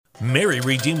Mary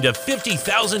redeemed a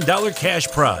 $50,000 cash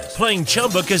prize playing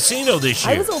Chumba Casino this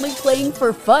year. I was only playing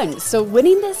for fun, so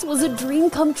winning this was a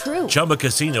dream come true. Chumba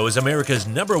Casino is America's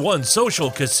 #1 social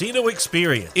casino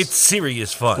experience. It's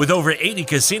serious fun. With over 80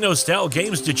 casino-style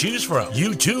games to choose from,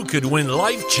 you too could win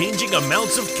life-changing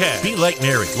amounts of cash. Be like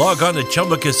Mary. Log on to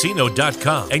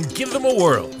ChumbaCasino.com and give them a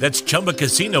whirl. That's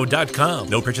ChumbaCasino.com.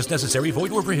 No purchase necessary.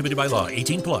 Void where prohibited by law.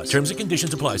 18+. Terms and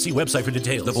conditions apply. See website for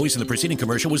details. The voice in the preceding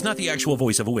commercial was not the actual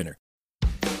voice of a winner.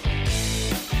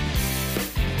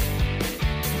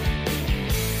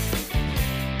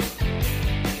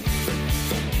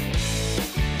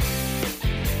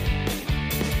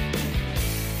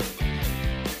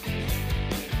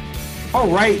 All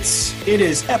right, it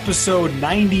is episode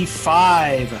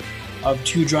 95 of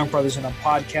Two Drunk Brothers in a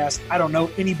Podcast. I don't know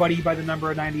anybody by the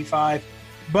number of 95,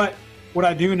 but what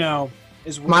I do know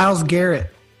is Myles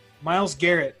Garrett. Myles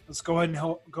Garrett. Let's go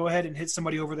ahead and hit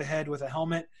somebody over the head with a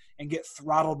helmet and get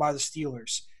throttled by the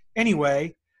Steelers.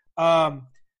 Anyway, I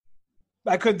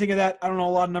couldn't think of that. I don't know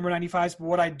a lot of number 95s, but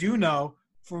what I do know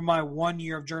from my 1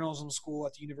 year of journalism school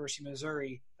at the University of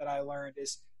Missouri that I learned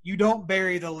is you don't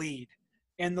bury the lead.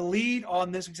 And the lead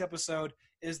on this week's episode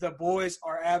is the boys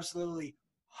are absolutely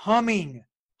humming,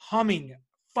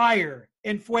 fire,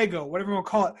 and fuego, whatever you want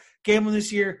to call it, gambling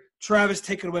this year. Travis,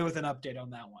 take it away with an update on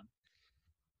that one.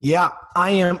 Yeah, I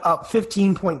am up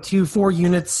 15.24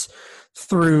 units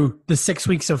through the 6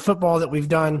 weeks of football that we've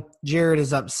done. Jared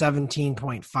is up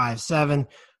 17.57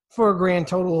 for a grand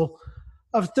total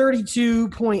of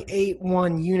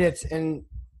 32.81 units, and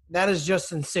that is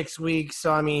just in 6 weeks.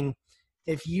 So, I mean,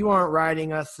 if you aren't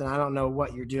riding us, then I don't know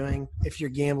what you're doing if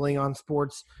you're gambling on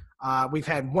sports. We've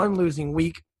had one losing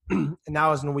week, and that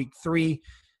was in week 3.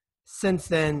 Since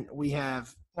then, we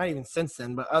have – not even since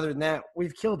then, but other than that,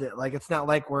 we've killed it. Like, it's not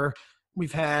like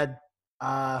we've had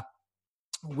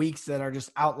weeks that are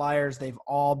just outliers. They've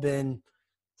all been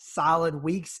solid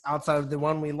weeks outside of the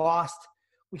one we lost.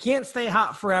 We can't stay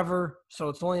hot forever, so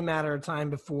it's only a matter of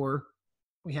time before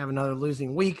we have another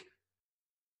losing week.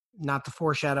 Not to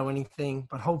foreshadow anything,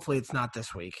 but hopefully it's not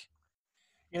this week.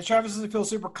 Yeah, Travis doesn't feel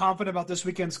super confident about this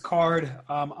weekend's card.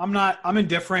 I'm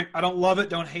indifferent. I don't love it,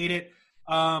 don't hate it.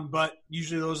 But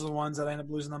usually those are the ones that I end up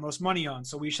losing the most money on.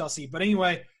 So we shall see. But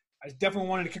anyway, I definitely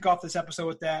wanted to kick off this episode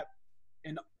with that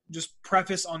and just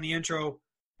preface on the intro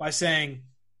by saying,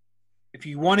 if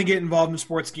you want to get involved in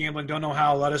sports gambling, don't know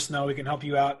how, let us know. We can help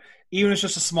you out. Even if it's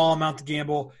just a small amount to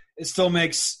gamble, it still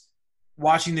makes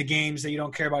watching the games that you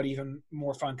don't care about even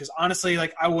more fun. Because honestly,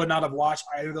 like, I would not have watched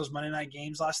either of those Monday night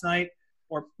games last night.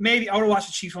 Or maybe I would have watched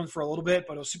the Chiefs one for a little bit,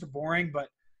 but it was super boring. But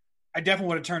I definitely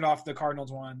would have turned off the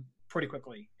Cardinals one pretty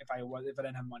quickly if I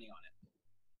didn't have money on it.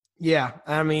 Yeah,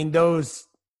 I mean, those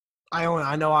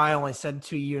I know I only said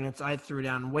 2 units. I threw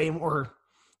down way more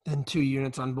than 2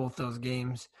 units on both those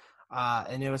games.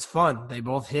 And it was fun. They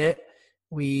both hit.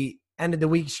 We ended the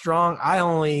week strong. I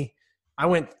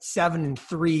went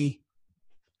 7-3.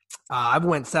 I've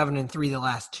went 7-3 the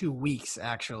last 2 weeks,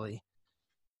 actually.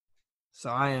 So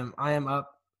I am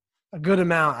up a good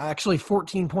amount. Actually,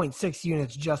 14.6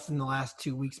 units just in the last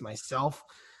 2 weeks myself.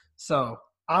 So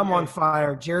I'm on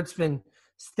fire. Jared's been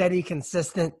steady,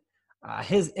 consistent.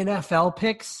 His NFL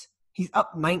picks, he's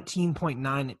up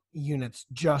 19.9 units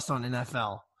just on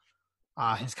NFL.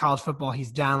 His college football,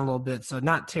 he's down a little bit, so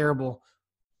not terrible.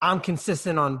 I'm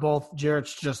consistent on both.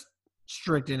 Jared's just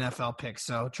strict NFL picks,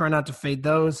 so try not to fade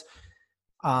those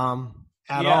all.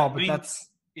 But that's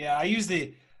 – yeah, I use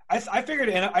the – I figured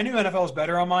 – I knew NFL was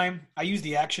better on mine. I use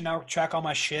the Action Now to track all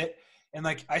my shit, and,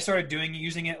 like, I started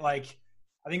using it, like,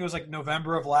 I think it was, like,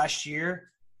 November of last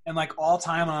year, and, like, all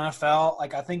time on NFL,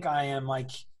 like, I think I am, like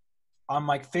 – I'm,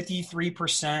 like,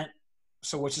 53%,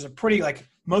 so which is a pretty – like,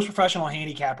 most professional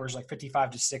handicappers, like,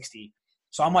 55 to 60.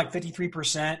 So I'm, like,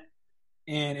 53%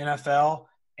 in NFL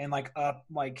and, like, up,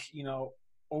 like, you know,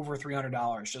 over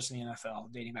 $300 just in the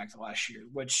NFL dating back to last year,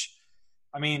 which,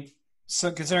 I mean,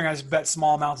 so considering I just bet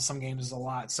small amounts of some games is a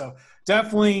lot. So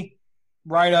definitely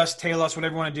write us, tail us,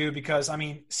 whatever you want to do, because, I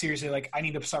mean, seriously, like, I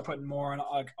need to start putting more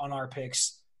on our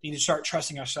picks. We need to start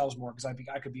trusting ourselves more because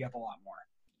I could be up a lot more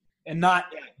and not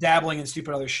dabbling in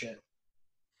stupid other shit.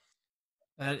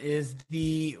 That is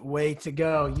the way to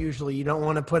go. Usually you don't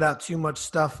want to put out too much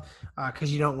stuff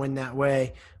because you don't win that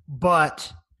way.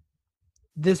 But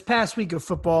this past week of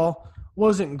football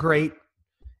wasn't great,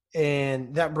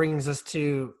 and that brings us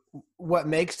to what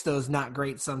makes those not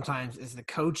great sometimes is the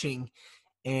coaching.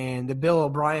 And the Bill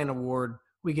O'Brien Award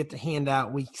we get to hand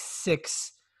out week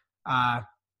 6.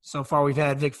 So far we've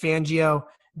had Vic Fangio,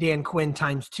 Dan Quinn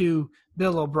 ×2,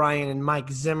 Bill O'Brien, and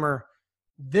Mike Zimmer.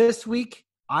 This week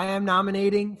I am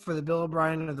nominating for the Bill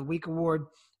O'Brien of the Week Award,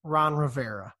 Ron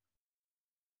Rivera.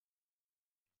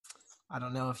 I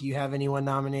don't know if you have anyone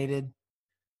nominated.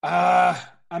 I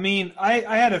mean,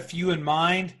 I had a few in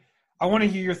mind. I want to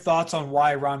hear your thoughts on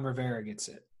why Ron Rivera gets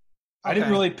it. I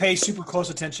didn't really pay super close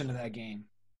attention to that game.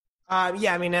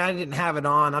 Yeah, I mean, I didn't have it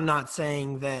on. I'm not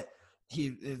saying that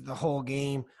the whole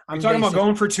game. I'm talking about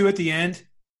going for 2 at the end.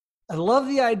 I love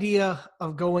the idea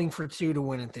of going for 2 to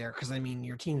win it there because, I mean,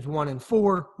 your team's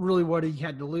 1-4. Really, what you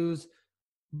had to lose?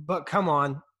 But come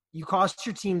on, you cost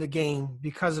your team the game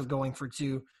because of going for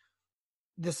 2.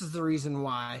 This is the reason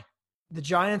why. The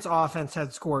Giants' offense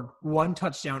had scored 1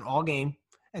 touchdown all game,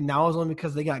 and that was only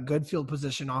because they got good field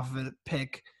position off of a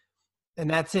pick. And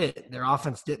that's it. Their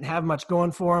offense didn't have much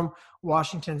going for them.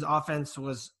 Washington's offense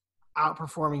was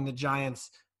outperforming the Giants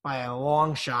by a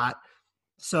long shot.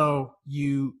 So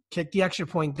you kick the extra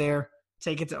point there,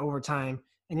 take it to overtime,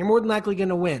 and you're more than likely going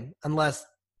to win unless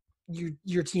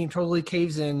your team totally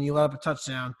caves in, you let up a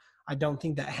touchdown. I don't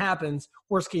think that happens.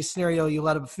 Worst case scenario, you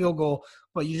let up a field goal,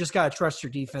 but you just got to trust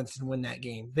your defense and win that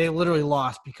game. They literally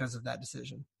lost because of that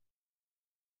decision.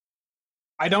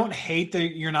 I don't hate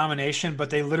your nomination, but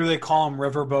they literally call him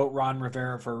Riverboat Ron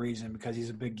Rivera for a reason because he's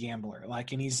a big gambler.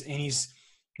 And he's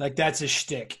like, that's his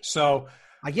shtick. So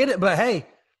I get it, but hey,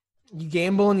 you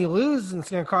gamble and you lose, and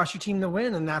it's going to cost your team to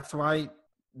win, and that's why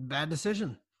bad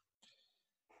decision.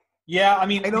 Yeah, I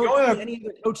mean, I don't see any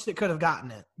other coach that could have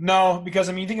gotten it. No, because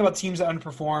I mean, you think about teams that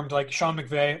underperformed, like Sean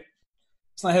McVay.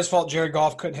 It's not his fault. Jared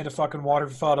Goff couldn't hit a fucking water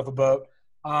fall out of a boat.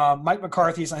 Mike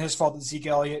McCarthy, it's not his fault that Zeke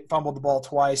Elliott fumbled the ball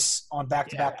twice on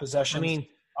back-to-back possessions. I mean,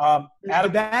 the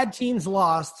bad teams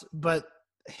lost, but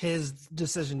his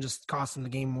decision just cost him the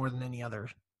game more than any other.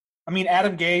 I mean,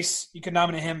 Adam Gase, you could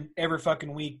nominate him every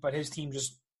fucking week, but his team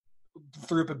just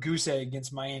threw up a goose egg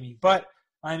against Miami. But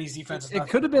Miami's defense is it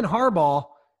could have been Harbaugh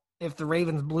if the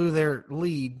Ravens blew their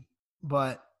lead,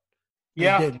 but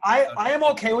yeah, I am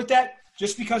okay with that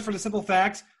just because for the simple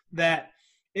fact that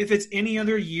if it's any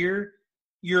other year,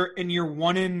 you're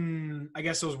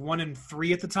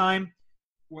 1-3 at the time.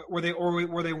 Were they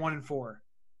 1-4?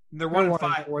 They're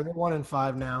 1-5. They're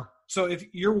 1-5 now. So if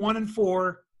you're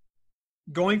 1-4,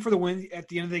 going for the win at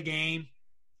the end of the game,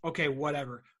 okay,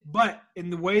 whatever. But in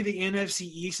the way the NFC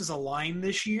East is aligned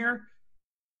this year,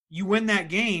 you win that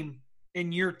game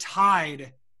and you're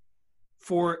tied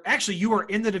for – actually, you are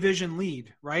in the division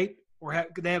lead, right? Or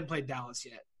they haven't played Dallas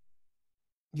yet.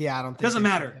 Yeah, I don't think doesn't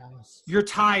matter. You're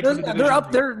tied. They're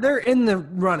up. They're in the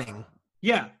running.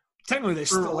 Yeah, technically they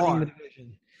still are. The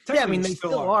division. Yeah, I mean they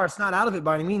still are. It's not out of it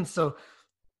by any means. So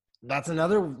that's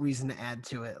another reason to add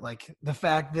to it, like the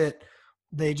fact that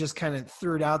they just kind of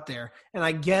threw it out there. And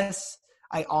I guess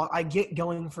I get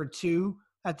going for 2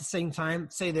 at the same time.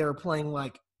 Say they were playing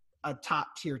like a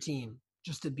top tier team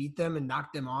just to beat them and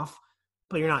knock them off,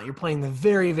 but you're not. You're playing the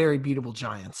very, very beatable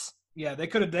Giants. Yeah, they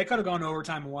could have gone to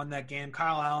overtime and won that game.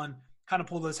 Kyle Allen kind of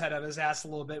pulled his head out of his ass a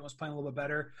little bit and was playing a little bit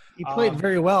better. He played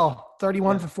very well.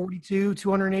 31 for 42,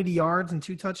 280 yards, and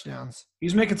 2 touchdowns. He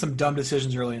was making some dumb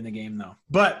decisions early in the game, though.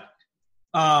 But,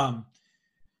 by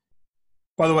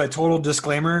the way, total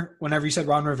disclaimer, whenever you said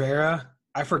Ron Rivera,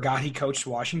 I forgot he coached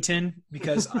Washington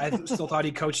because I still thought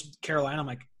he coached Carolina. I'm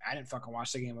like, I didn't fucking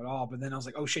watch the game at all. But then I was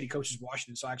like, oh, shit, he coaches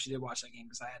Washington. So I actually did watch that game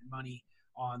because I had money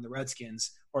on the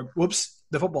Redskins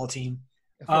the football team.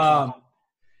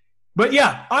 But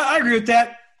yeah, I agree with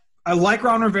that. I like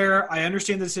Ron Rivera. I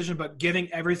understand the decision, but giving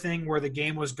everything where the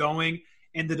game was going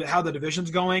and how the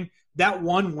division's going, that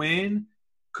one win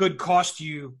could cost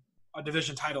you a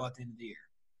division title at the end of the year.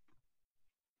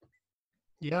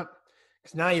 Yep.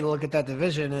 Because now you look at that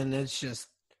division and it's just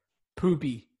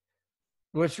poopy,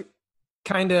 which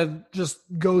kind of just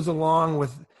goes along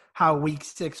with how week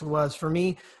 6 was for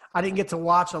me. I didn't get to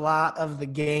watch a lot of the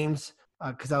games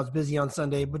because I was busy on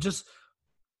Sunday, but just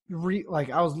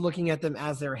I was looking at them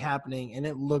as they were happening, and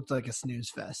it looked like a snooze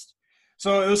fest.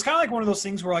 So it was kind of like one of those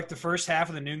things where like the first half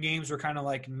of the noon games were kind of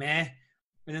like meh,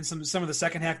 and then some of the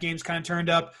second half games kind of turned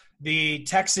up. The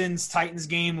Texans-Titans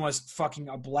game was fucking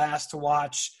a blast to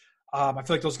watch. I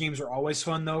feel like those games are always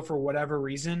fun though for whatever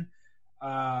reason.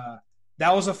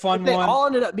 That was a fun one. They all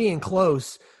ended up being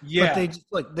close. Yeah.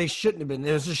 But they shouldn't have been.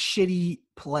 It was just shitty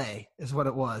play is what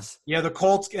it was. Yeah, the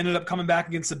Colts ended up coming back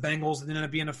against the Bengals. It ended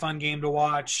up being a fun game to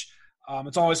watch.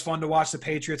 It's always fun to watch the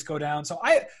Patriots go down. So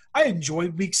I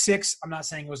enjoyed week 6. I'm not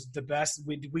saying it was the best.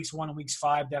 Weeks 1 and weeks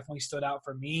 5 definitely stood out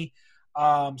for me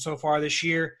so far this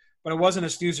year. But it wasn't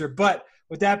a snoozer. But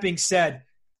with that being said,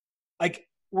 like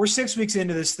we're 6 weeks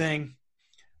into this thing.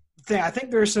 I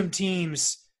think there are some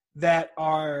teams that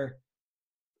are –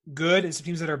 good and some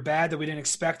teams that are bad that we didn't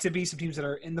expect to be, some teams that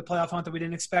are in the playoff hunt that we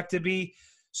didn't expect to be.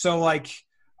 So like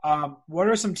What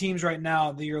are some teams right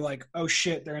now that you're like, oh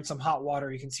shit, they're in some hot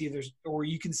water? You can see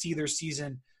their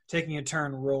season taking a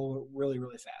turn really,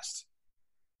 really fast.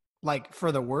 Like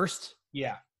for the worst?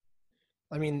 Yeah.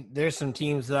 I mean, there's some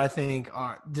teams that I think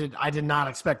I did not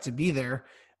expect to be there,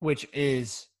 which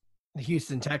is the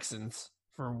Houston Texans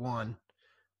for one.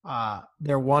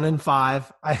 They're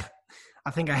 1-5.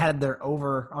 I think I had their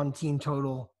over on team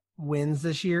total wins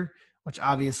this year, which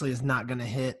obviously is not going to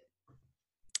hit.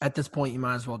 At this point, you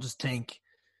might as well just tank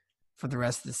for the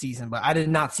rest of the season. But I did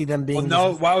not see them being.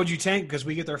 Well, no, why would you tank? Because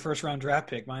we get their first round draft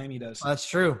pick. Miami does. That's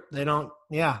true. They don't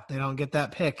get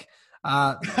that pick.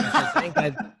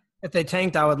 If they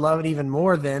tanked, I would love it even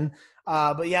more then.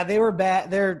 But yeah, they were bad.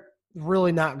 They're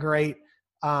really not great.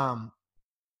 But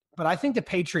I think the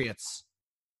Patriots.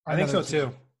 I think so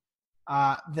too.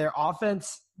 Their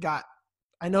offense got.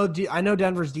 I know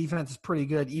Denver's defense is pretty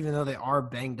good, even though they are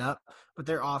banged up. But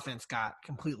their offense got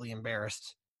completely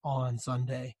embarrassed on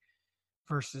Sunday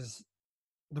versus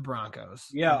the Broncos.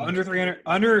 Yeah, under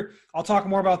 300. I'll talk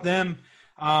more about them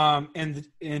in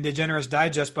DeGeneres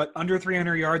Digest, but under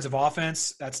 300 yards of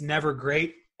offense, that's never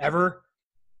great, ever.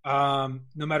 No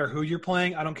matter who you're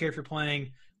playing. I don't care if you're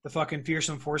playing the fucking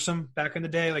fearsome foursome back in the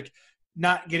day. Like,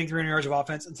 not getting 300 yards of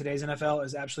offense in today's NFL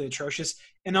is absolutely atrocious.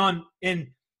 And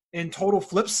in total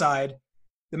flip side,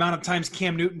 the amount of times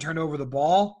Cam Newton turned over the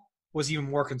ball was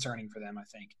even more concerning for them, I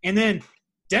think. And then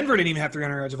Denver didn't even have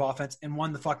 300 yards of offense and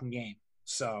won the fucking game.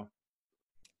 So,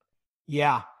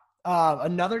 yeah.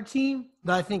 Another team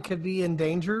that I think could be in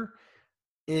danger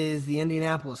is the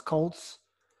Indianapolis Colts.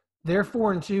 They're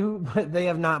 4-2, but they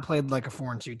have not played like a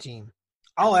 4-2 team.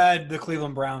 I'll add the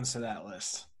Cleveland Browns to that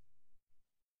list.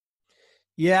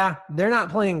 Yeah, they're not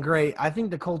playing great. I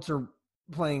think the Colts are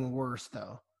playing worse,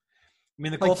 though. I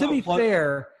mean, the Colts, to be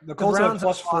fair, the Colts Browns have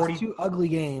plus 40. Lost two ugly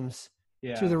games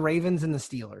to the Ravens and the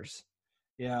Steelers.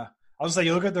 Yeah. I was say,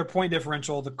 you look at their point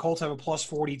differential, the Colts have a plus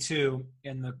 42,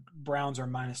 and the Browns are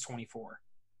minus 24.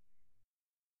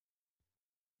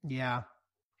 Yeah.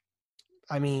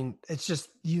 I mean, it's just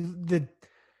the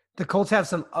Colts have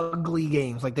some ugly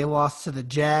games. Like, they lost to the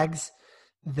Jags.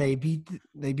 They beat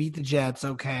the Jets,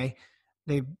 okay.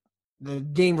 The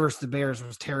game versus the Bears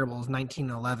was terrible. It was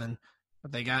 19-11.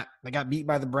 But they got beat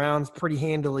by the Browns pretty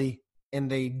handily, and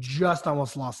they just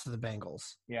almost lost to the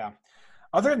Bengals. Yeah.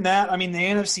 Other than that, I mean, the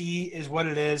NFC is what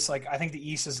it is. Like, I think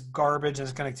the East is garbage and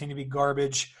it's going to continue to be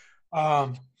garbage.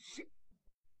 So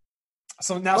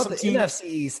now the NFC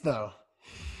East, though.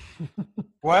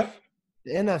 What?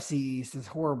 The NFC East is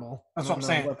horrible. That's what I'm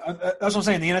saying. That's what I'm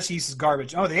saying. The NFC East is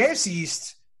garbage. Oh, the AFC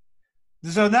East.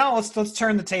 So now let's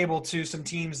turn the table to some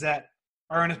teams that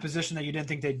are in a position that you didn't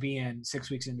think they'd be in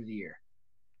 6 weeks into the year.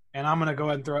 And I'm going to go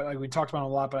ahead and throw it. Like we talked about it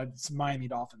a lot, but it's Miami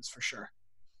Dolphins for sure.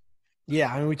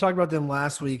 Yeah, I mean, we talked about them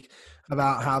last week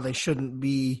about how they shouldn't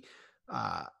be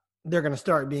they're going to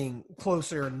start being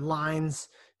closer in lines,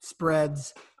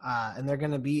 spreads, and they're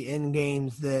going to be in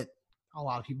games that a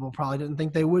lot of people probably didn't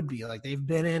think they would be. Like, they've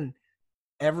been in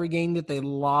every game that they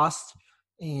lost,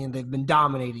 and they've been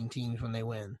dominating teams when they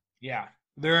win. Yeah.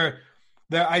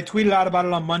 I tweeted out about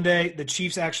it on Monday. The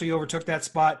Chiefs actually overtook that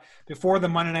spot before the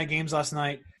Monday night games last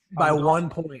night. By 1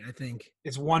 point, I think.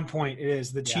 It's 1 point. It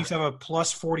is. The Chiefs have a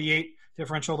plus 48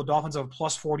 differential. The Dolphins have a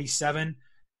plus 47.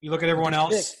 You look at everyone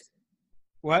else. Sixth.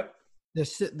 What?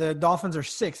 The Dolphins are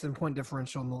sixth in point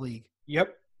differential in the league.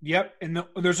 Yep. And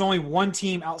there's only one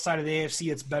team outside of the AFC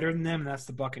that's better than them, and that's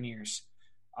the Buccaneers,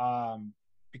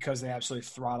 because they absolutely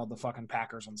throttled the fucking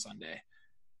Packers on Sunday.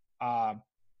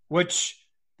 Which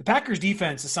the Packers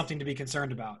defense is something to be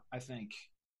concerned about, I think.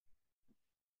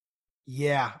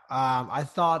 Yeah. I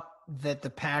thought that the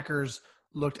Packers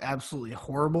looked absolutely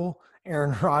horrible.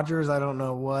 Aaron Rodgers, I don't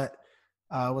know what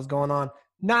was going on.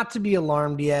 Not to be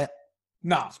alarmed yet.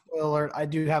 No. Spoiler alert, I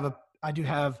do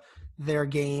have their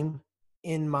game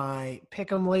in my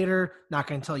pick'em later. Not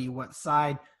going to tell you what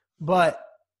side, but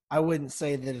I wouldn't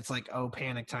say that it's like, oh,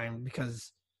 panic time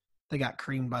because they got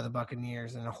creamed by the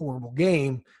Buccaneers in a horrible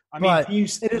game. But it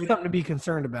is something to be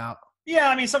concerned about. Yeah,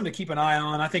 I mean, something to keep an eye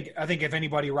on. I think if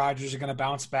anybody, Rodgers is going to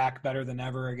bounce back better than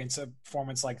ever against a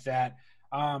performance like that.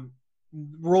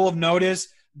 Rule of note is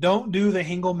don't do the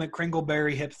Hingle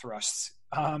McCringleberry hip thrusts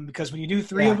because when you do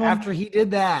three of them. After he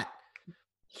did that,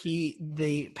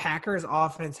 the Packers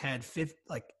offense had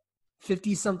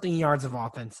 50-something yards of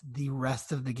offense the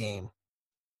rest of the game.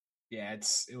 Yeah,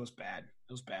 it was bad.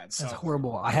 It was bad. So. It's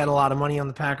horrible. I had a lot of money on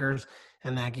the Packers,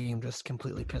 and that game just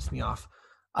completely pissed me off.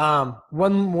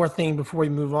 One more thing before we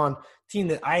move on. Team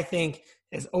that I think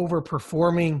is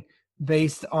overperforming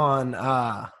based on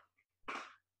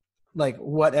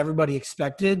what everybody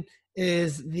expected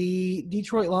is the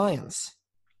Detroit Lions.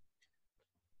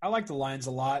 I like the Lions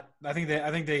a lot. I think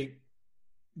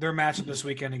their matchup this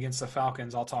weekend against the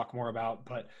Falcons, I'll talk more about,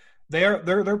 but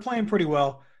they're playing pretty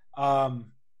well.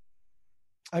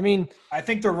 I mean, I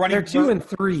think they're running. They're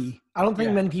 2-3. I don't think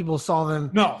Yeah. many people saw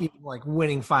them even, like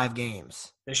winning 5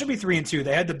 games. They should be 3-2.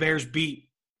 They had the Bears beat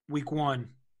week 1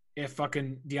 if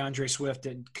fucking DeAndre Swift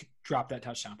didn't drop that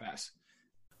touchdown pass.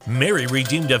 Mary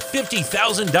redeemed a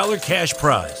 $50,000 cash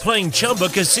prize playing Chumba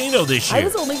Casino this year. I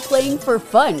was only playing for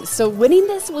fun, so winning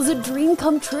this was a dream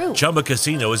come true. Chumba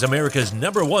Casino is America's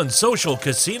 #1 social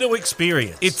casino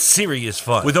experience. It's serious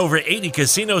fun. With over 80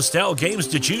 casino-style games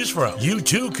to choose from, you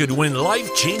too could win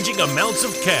life-changing amounts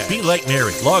of cash. Be like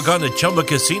Mary. Log on to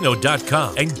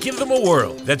ChumbaCasino.com and give them a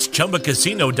whirl. That's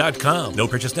ChumbaCasino.com. No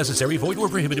purchase necessary. Void where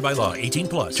prohibited by law. 18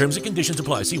 plus. Terms and conditions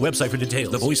apply. See website for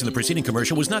details. The voice in the preceding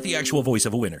commercial was not the actual voice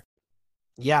of a winner.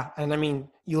 Yeah, and I mean,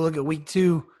 you look at week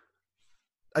 2.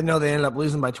 I know they ended up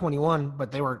losing by 21,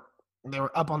 but they were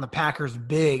up on the Packers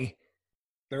big.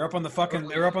 They're up on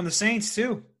the Saints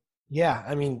too. Yeah,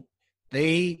 I mean,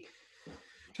 they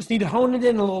just need to hone it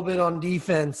in a little bit on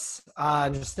defense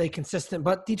and just stay consistent.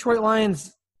 But Detroit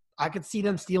Lions, I could see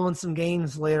them stealing some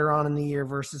games later on in the year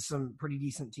versus some pretty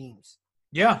decent teams.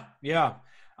 Yeah.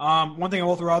 One thing I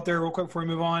will throw out there real quick before we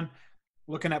move on.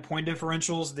 Looking at point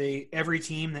differentials, every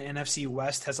team in the NFC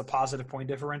West has a positive point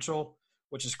differential,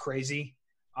 which is crazy.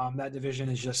 That division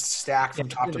is just stacked from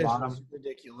top to bottom.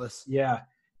 Ridiculous. Yeah.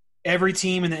 Every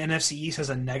team in the NFC East has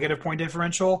a negative point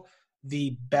differential. The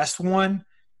best one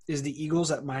is the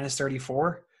Eagles at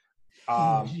 -34.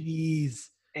 Jeez.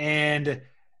 And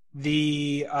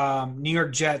the New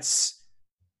York Jets,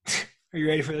 are you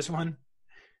ready for this one?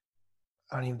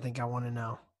 I don't even think I want to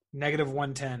know.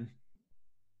 -110.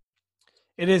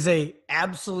 It is a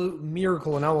absolute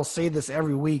miracle, and I will say this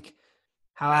every week,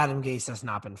 how Adam Gase has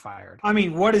not been fired. I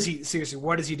mean, what is he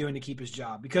doing to keep his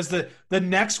job? Because the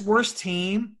next worst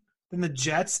team than the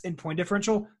Jets in point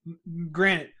differential,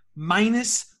 granted,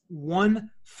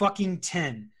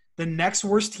 -110. The next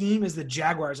worst team is the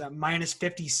Jaguars at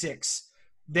 -56.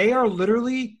 They are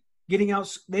literally getting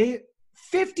out.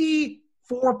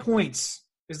 54 points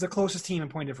is the closest team in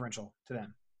point differential to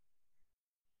them.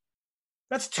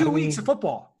 That's 2 weeks of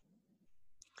football.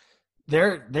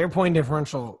 Their point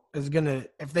differential is going to,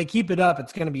 if they keep it up,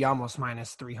 it's going to be almost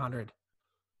 -300.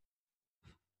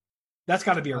 That's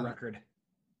got to be a record.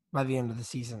 By the end of the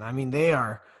season. I mean, they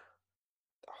are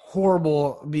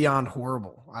horrible beyond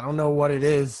horrible. I don't know what it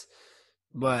is,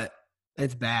 but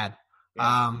it's bad.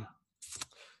 Yeah.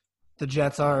 The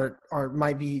Jets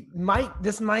might be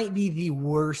the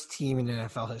worst team in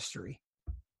NFL history.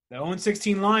 The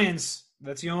 0-16 Lions.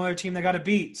 That's the only other team that got to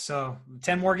beat. So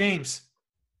 10 more games.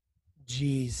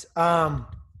 Jeez.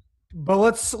 But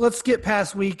let's get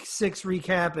past week 6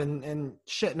 recap and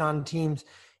shitting on teams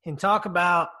and talk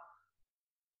about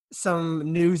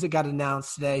some news that got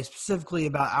announced today, specifically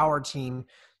about our team.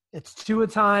 It's Tua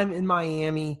time in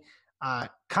Miami.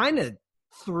 Kind of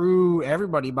threw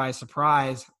everybody by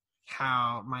surprise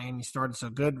how Miami started so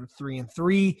good with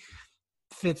 3-3.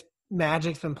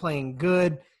 Fitzmagic's been playing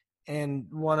good.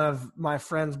 And one of my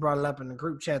friends brought it up in the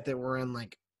group chat that we're in,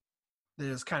 like, that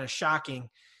is kind of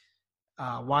shocking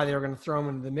why they were going to throw him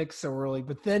into the mix so early.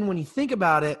 But then when you think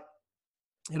about it,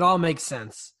 it all makes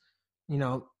sense. You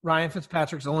know, Ryan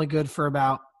Fitzpatrick's only good for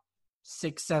about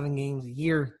 6-7 games a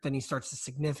year. Then he starts to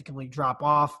significantly drop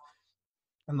off.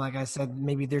 And like I said,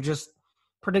 maybe they're just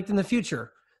predicting the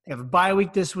future. They have a bye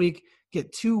week this week,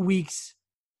 get 2 weeks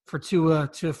for Tua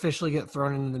to officially get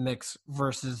thrown into the mix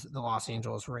versus the Los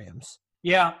Angeles Rams.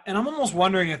 Yeah, and I'm almost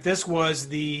wondering if this was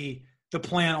the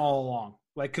plan all along.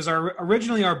 Like, because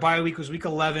originally our bye week was week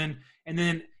 11, and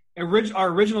then our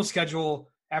original schedule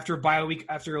after week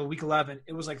 11,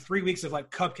 it was like 3 weeks of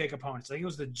like cupcake opponents. I think it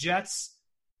was the Jets,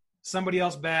 somebody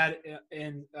else bad,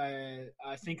 and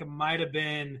I think it might have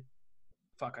been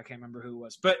I can't remember who it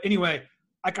was. But anyway,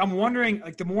 like I'm wondering,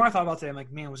 like the more I thought about that, I'm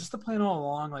like, man, was this the plan all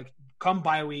along? Like, come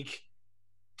bye week,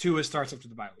 Tua starts after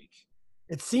the bye week.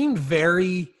 It seemed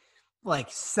very like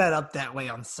set up that way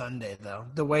on Sunday, though.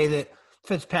 The way that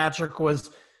Fitzpatrick was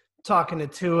talking to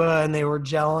Tua and they were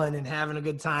gelling and having a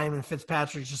good time, and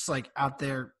Fitzpatrick's just like out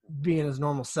there being his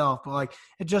normal self. But like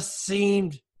it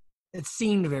seemed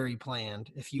very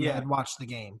planned if you had watched the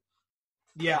game.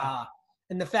 Yeah.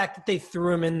 And the fact that they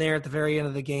threw him in there at the very end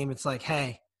of the game, it's like,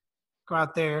 hey, go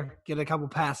out there, get a couple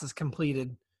passes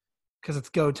completed because it's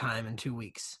go time in 2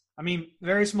 weeks. I mean,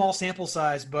 very small sample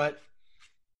size, but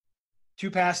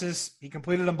 2 passes. He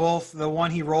completed them both. The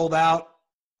one he rolled out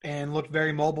and looked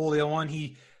very mobile. The other one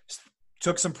he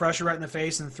took some pressure right in the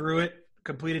face and threw it,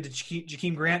 completed to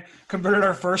Jakeem Grant, converted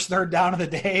our first third down of the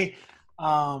day.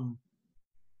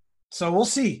 So we'll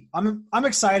see. I'm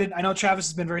excited. I know Travis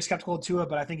has been very skeptical of Tua,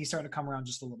 but I think he's starting to come around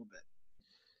just a little bit.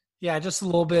 Yeah, just a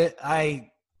little bit.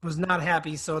 I was not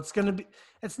happy, so it's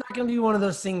not gonna be one of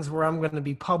those things where I'm gonna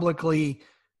be publicly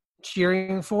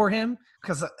cheering for him,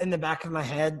 because in the back of my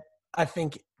head, I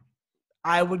think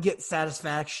I would get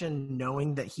satisfaction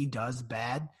knowing that he does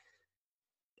bad.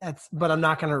 But I'm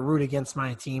not gonna root against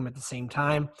my team at the same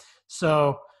time.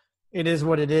 So it is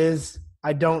what it is.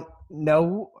 I don't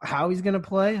know how he's gonna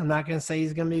play. I'm not gonna say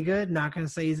he's gonna be good, not gonna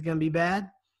say he's gonna be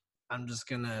bad. I'm just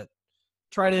gonna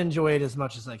try to enjoy it as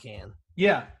much as I can.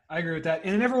 Yeah, I agree with that.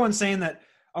 And then everyone's saying that,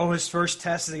 his first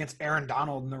test is against Aaron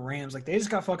Donald and the Rams. Like, they just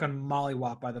got fucking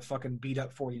mollywopped by the fucking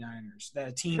beat-up 49ers.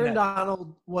 That team Aaron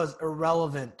Donald was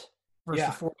irrelevant versus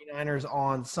Yeah. the 49ers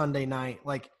on Sunday night.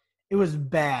 Like, it was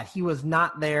bad. He was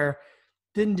not there,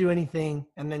 didn't do anything.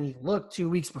 And then you look 2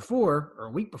 weeks before, or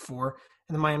a week before,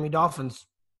 and the Miami Dolphins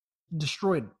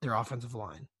destroyed their offensive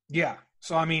line. Yeah.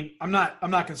 So, I mean, I'm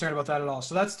not concerned about that at all.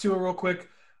 So that's Tua real quick.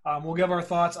 We'll give our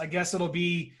thoughts. I guess it'll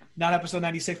be not episode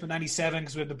 96, but 97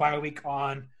 because we have the bye week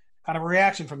on, kind of a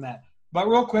reaction from that. But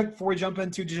real quick, before we jump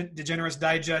into Degenerates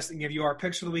Digest and give you our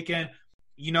picks for the weekend,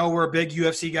 we're big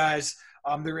UFC guys.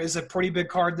 There is a pretty big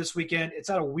card this weekend. It's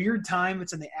at a weird time.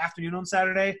 It's in the afternoon on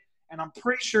Saturday, and I'm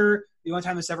pretty sure the only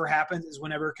time this ever happens is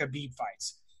whenever Khabib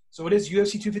fights. So it is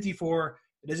UFC 254.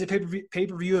 It is a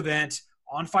pay-per-view event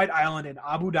on Fight Island in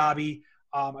Abu Dhabi.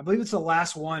 I believe it's the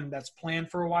last one that's planned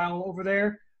for a while over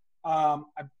there.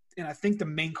 I think the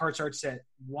main card starts at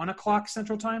 1 o'clock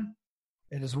Central Time.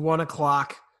 It is 1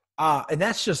 o'clock. And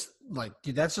that's just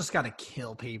that's just got to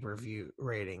kill pay-per-view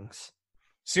ratings.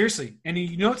 Seriously. And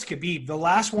it's Khabib. The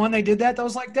last one they did that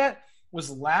was like that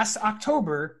was last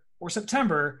October or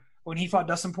September when he fought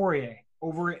Dustin Poirier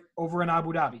over in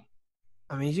Abu Dhabi.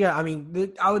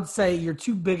 I would say your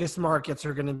two biggest markets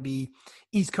are going to be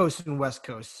East Coast and West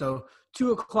Coast. So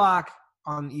 2 o'clock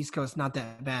on the East Coast, not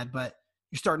that bad, but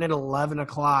you're starting at 11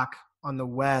 o'clock on the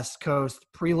West Coast.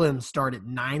 Prelims start at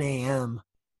 9 a.m.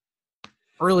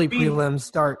 Early prelims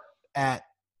start at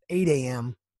 8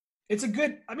 a.m. It's a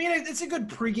good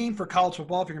pregame for college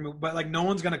football, but no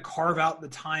one's going to carve out the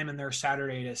time in their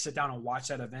Saturday to sit down and watch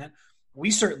that event. We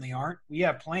certainly aren't. We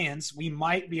have plans. We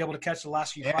might be able to catch the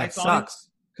last few fights on it. Sucks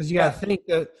because you got to think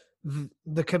that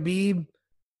the Khabib.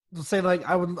 Let's say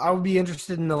I would be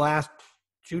interested in the last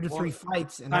 2 to 3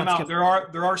 fights. And there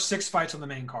are 6 fights on the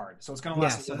main card, so it's going to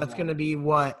last. Yeah, so that's going to be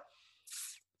what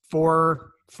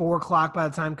 4 o'clock by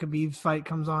the time Khabib's fight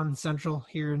comes on Central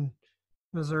here in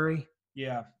Missouri.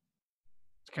 Yeah,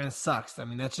 it kind of sucks. I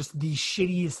mean, that's just the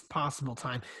shittiest possible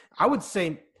time. I would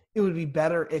say it would be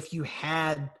better if you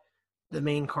had the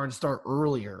main card start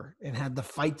earlier and had the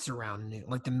fights around noon,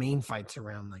 like the main fights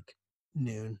around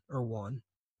noon or 1.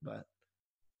 But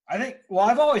I think,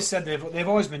 I've always said they've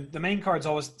always been, the main cards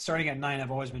always starting at 9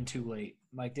 have always been too late.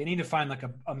 They need to find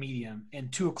a medium,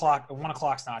 and 2 o'clock or 1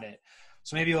 o'clock's not it.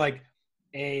 So maybe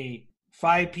a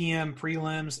 5 p.m.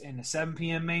 prelims and a 7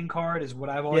 p.m. main card is what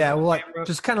I've always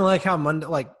just kind of like how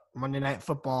Monday Night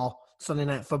Football, Sunday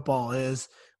Night Football is,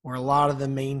 where a lot of the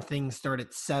main things start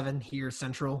at 7 here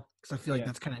Central, because I feel like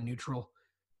that's kind of neutral.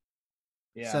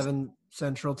 Yeah, 7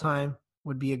 Central time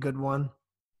would be a good one.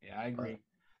 Yeah, I agree.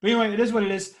 But anyway, it is what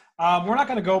it is. We're not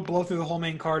going to go blow through the whole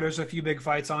main card. There's a few big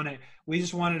fights on it. We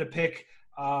just wanted to pick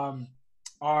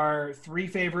our 3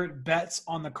 favorite bets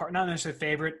on the card. Not necessarily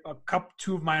favorite.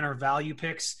 2 of mine are value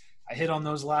picks. I hit on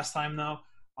those last time, though.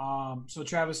 So,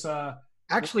 Travis.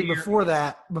 Actually, before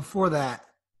that,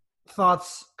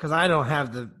 thoughts, because I don't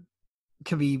have the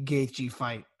Khabib Gaethje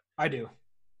fight. I do.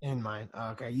 In mind.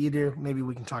 Okay, you do. Maybe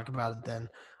we can talk about it then.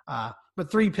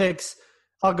 But 3 picks.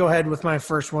 I'll go ahead with my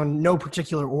first one. No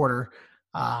particular order.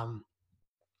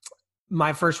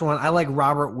 My first one, I like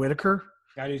Robert Whittaker.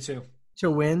 I do too.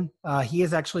 To win. He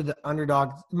is actually the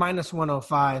underdog, minus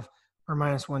 105 or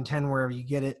minus 110, wherever you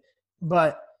get it.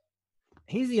 But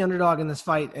he's the underdog in this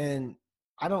fight, and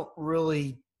I don't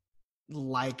really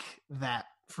like that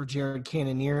for Jared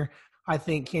Cannonier. I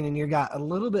think Cannonier got a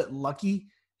little bit lucky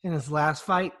in his last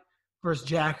fight versus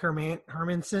Jack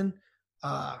Hermanson.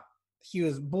 He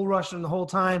was bull rushing the whole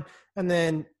time, and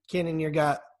then Cannonier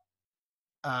got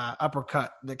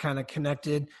uppercut that kind of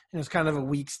connected, and it was kind of a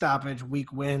weak stoppage,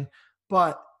 weak win.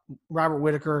 But Robert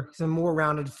Whittaker, he's a more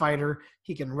rounded fighter.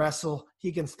 He can wrestle.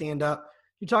 He can stand up.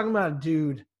 You're talking about a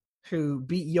dude who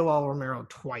beat Yoel Romero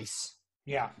twice.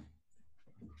 Yeah.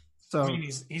 So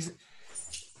he's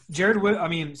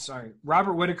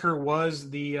Robert Whittaker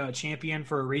was the champion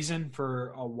for a reason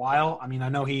for a while. I mean, I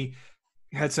know he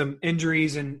had some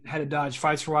injuries and had to dodge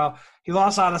fights for a while. He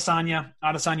lost Adesanya.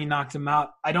 Adesanya knocked him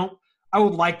out. I I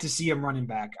would like to see him running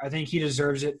back. I think he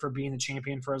deserves it for being the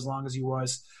champion for as long as he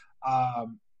was.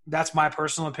 That's my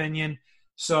personal opinion.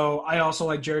 So I also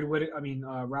like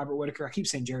Robert Whitaker. I keep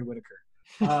saying Jared Whitaker.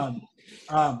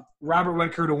 Robert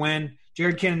Whitaker to win.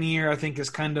 Jared Cannonier, I think, is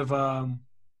kind of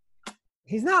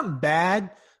he's not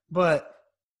bad, but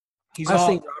I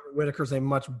think Robert Whitaker's a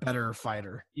much better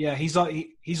fighter. Yeah, he's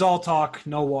all talk,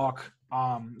 no walk.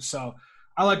 So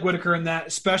I like Whitaker in that,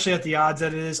 especially at the odds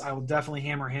that it is. I will definitely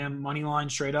hammer him. Money line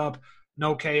straight up.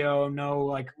 No KO, no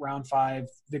like round 5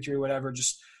 victory, whatever.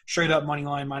 Just straight up money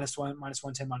line, -1,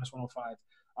 -110, -105.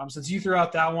 Since you threw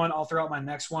out that one, I'll throw out my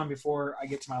next one before I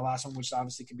get to my last one, which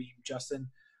obviously could be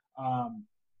Justin.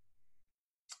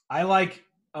 I like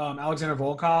Alexander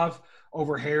Volkov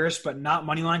over Harris, but not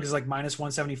money line because like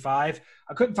 -175.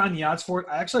 I couldn't find the odds for it.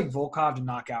 I actually like Volkov to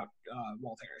knock out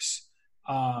Walt Harris.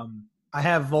 I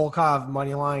have Volkov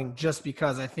money line just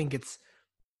because I think it's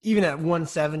even at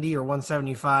 170 or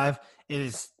 175, it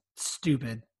is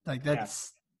stupid. Like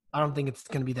that's I don't think it's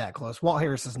going to be that close. Walt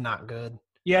Harris is not good.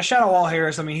 Yeah, shout out Walt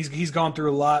Harris. I mean, he's gone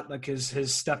through a lot. Like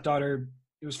his stepdaughter,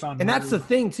 it was found. And that's the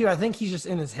thing too. I think he's just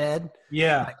in his head.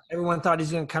 Yeah. Like, everyone thought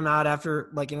he's going to come out after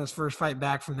like in his first fight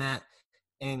back from that,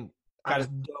 and I just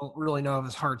don't really know if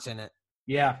his heart's in it.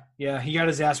 Yeah, he got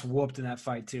his ass whooped in that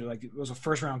fight too. Like it was a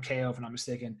first round KO, if I'm not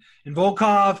mistaken. And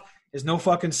Volkov is no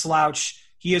fucking slouch.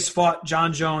 He has fought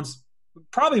John Jones,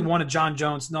 probably one of John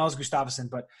Jones. No, it was Gustafsson,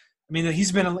 but I mean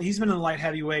he's been in the light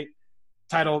heavyweight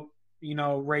title,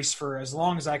 race for as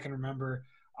long as I can remember.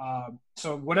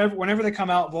 So whenever they come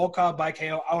out, Volkov by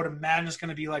KO, I would imagine it's going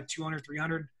to be like 200,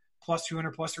 300, plus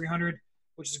 200, plus 300,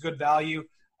 which is a good value.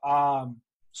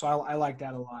 So I like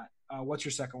that a lot. What's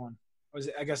your second one?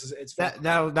 I guess it's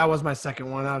that was my second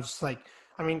one. I was just like,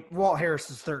 I mean, Walt Harris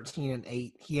is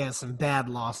 13-8. He has some bad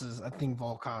losses. I think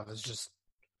Volkov is just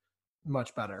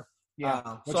much better.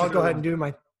 Yeah. So I'll go ahead and do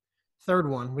my third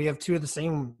one. We have two of the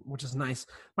same, which is nice.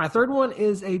 My third one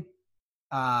is a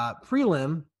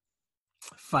prelim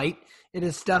fight. It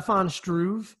is Stefan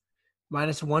Struve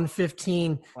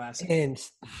 -115. Classic. And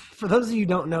for those of you who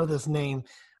don't know this name,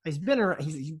 he's been around.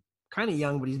 He's kind of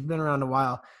young, but he's been around a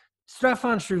while.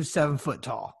 Stefan Struve's 7 foot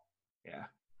tall. Yeah.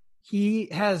 He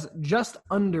has just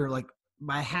under, like,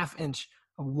 by a half inch,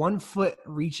 a 1 foot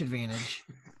reach advantage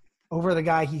over the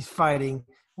guy he's fighting,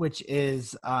 which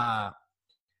is Tai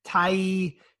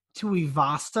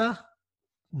Tuivasa.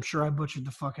 I'm sure I butchered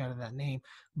the fuck out of that name.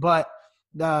 But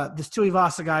this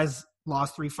Tuivasa guy's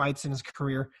lost 3 fights in his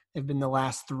career. They've been the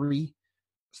last 3.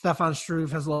 Stefan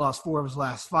Struve has lost 4 of his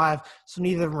last 5, so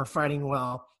neither of them are fighting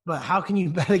well. But how can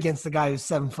you bet against the guy who's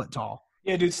 7 foot tall?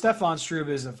 Yeah, dude, Stefan Struve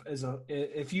is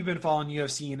if you've been following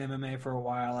UFC and MMA for a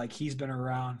while, like he's been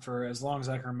around for as long as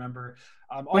I can remember.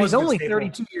 He's only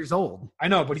 32 years old. I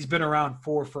know, but he's been around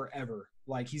for forever.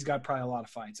 Like he's got probably a lot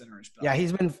of fights under his belt. Yeah,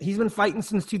 he's been fighting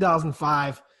since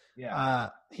 2005. Yeah.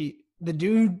 The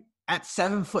dude at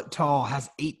 7 foot tall has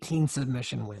 18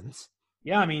 submission wins.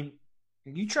 Yeah, I mean,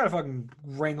 you try to fucking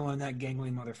wrangle in that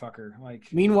gangly motherfucker.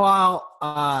 Like meanwhile,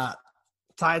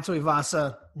 Tai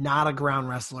Tuivasa, not a ground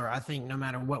wrestler. I think no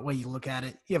matter what way you look at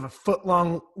it, you have a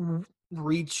foot-long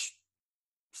reach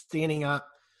standing up.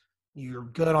 You're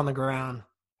good on the ground.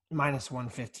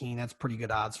 -115. That's pretty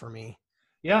good odds for me.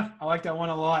 Yeah, I like that one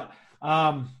a lot.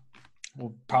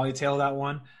 We'll probably tail that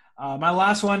one. My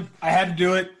last one, I had to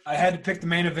do it. I had to pick the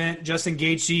main event, Justin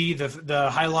Gaethje,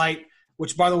 the highlight,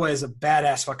 which, by the way, is a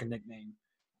badass fucking nickname.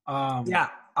 Yeah,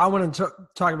 I want to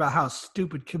talk about how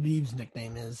stupid Khabib's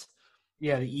nickname is.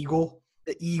 Yeah, the Eagle.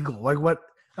 The Eagle. Like what?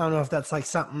 I don't know if that's like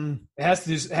something. It has to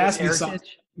be something.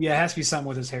 Yeah, it has to be something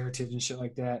with his heritage and shit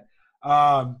like that.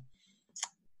 I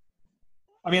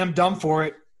mean, I'm dumb for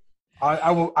it.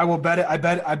 I will bet it. I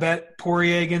bet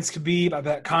Poirier against Khabib. I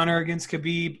bet Conor against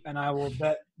Khabib, and I will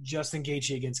bet Justin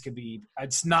Gaethje against Khabib.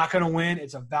 It's not going to win.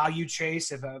 It's a value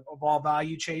chase. Of all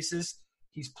value chases,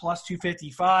 he's plus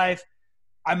 255.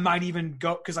 I might even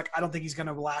go because I don't think he's going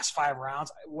to last 5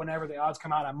 rounds. Whenever the odds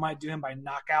come out, I might do him by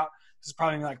knockout. This is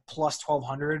probably like plus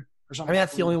 1,200 or something. I mean,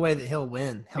 that's the only way that he'll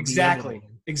win.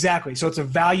 Exactly. So it's a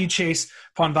value chase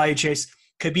upon value chase.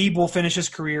 Khabib will finish his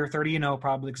career 30-0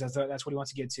 probably because that's what he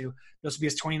wants to get to. This will be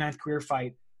his 29th career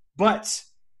fight. But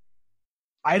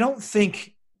I don't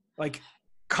think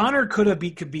Conor could have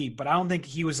beat Khabib, but I don't think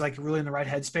he was really in the right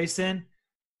headspace then.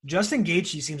 Justin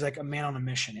Gaethje seems like a man on a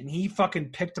mission, and he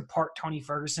fucking picked apart Tony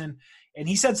Ferguson. And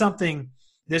he said something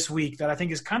this week that I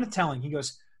think is kind of telling. He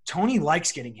goes, Tony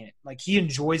likes getting hit. He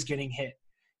enjoys getting hit.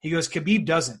 He goes, Khabib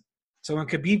doesn't. So when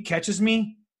Khabib catches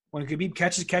me, when Khabib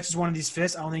catches one of these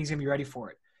fists, I don't think he's going to be ready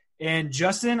for it. And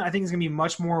Justin, I think, is going to be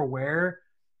much more aware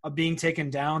of being taken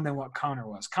down than what Conor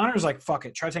was. Conor's like, fuck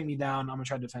it, try to take me down. I'm gonna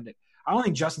try to defend it. I don't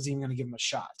think Justin's even gonna give him a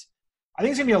shot. I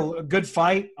think it's gonna be a good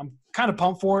fight. I'm kind of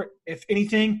pumped for it. If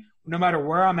anything, no matter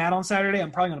where I'm at on Saturday,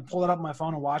 I'm probably gonna pull it up on my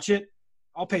phone and watch it.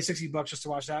 I'll pay $60 just to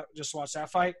watch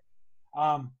that fight.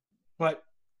 But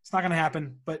it's not gonna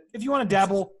happen. But if you want to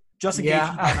dabble, Justin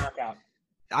Gaethje by knockout.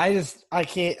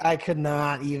 I could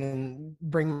not even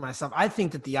bring myself. I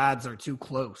think that the odds are too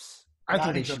close. I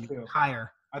think they should be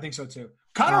higher. I think so too.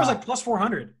 Conor was like plus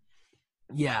 400.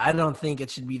 Yeah, I don't think it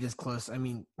should be this close. I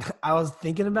mean, I was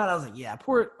thinking about it. I was like, yeah,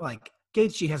 poor, like,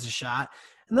 Gaethje has a shot.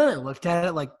 And then I looked at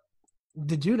it, like,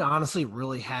 the dude honestly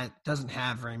really doesn't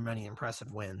have very many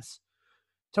impressive wins.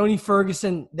 Tony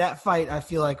Ferguson, that fight I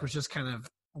feel like was just kind of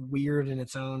weird in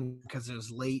its own because it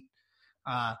was late.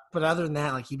 But other than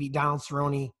that, like, he beat Donald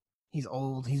Cerrone. He's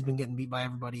old. He's been getting beat by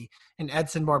everybody. And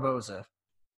Edson Barboza.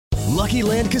 Lucky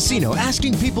Land Casino,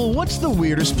 asking people, what's the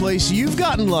weirdest place you've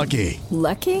gotten lucky?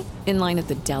 Lucky? In line at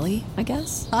the deli, I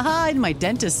guess? Aha, in my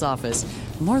dentist's office.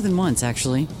 More than once,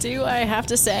 actually. Do I have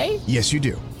to say? Yes, you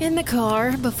do. In the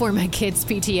car before my kids'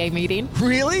 PTA meeting.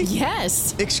 Really?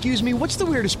 Yes. Excuse me, what's the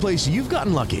weirdest place you've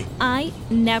gotten lucky? I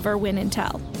never win and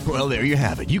tell. Well, there you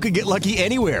have it. You can get lucky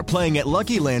anywhere, playing at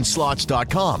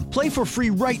LuckyLandSlots.com. Play for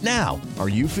free right now. Are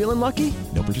you feeling lucky?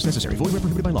 No purchase necessary. Void where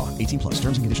prohibited by law. 18+.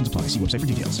 Terms and conditions apply. See website for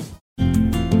details.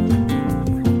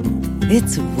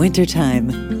 It's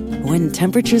wintertime. When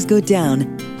temperatures go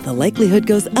down, the likelihood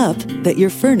goes up that your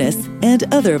furnace and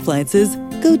other appliances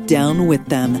go down with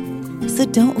them. So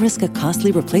don't risk a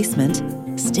costly replacement.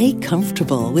 Stay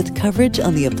comfortable with coverage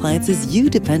on the appliances you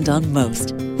depend on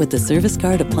most with the Service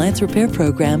Guard Appliance Repair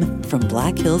Program from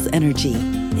Black Hills Energy.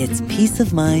 It's peace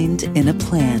of mind in a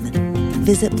plan.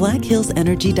 Visit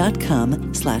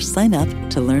blackhillsenergy.com/sign up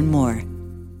to learn more.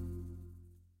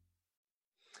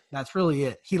 That's really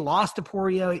it. He lost to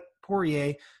Poirier,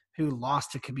 who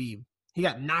lost to Khabib. He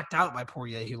got knocked out by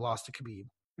Poirier, who lost to Khabib.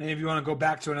 And if you want to go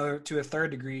back to a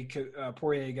third degree,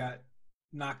 Poirier got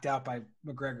knocked out by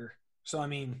McGregor. So I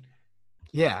mean,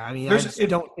 yeah, I mean,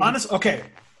 okay,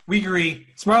 we agree.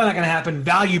 It's probably not going to happen.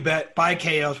 Value bet by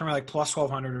KO is probably like plus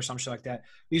 1,200 or some shit like that.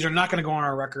 These are not going to go on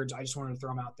our records. I just wanted to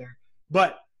throw them out there.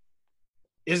 But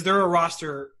is there a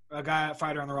fighter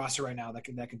on the roster right now that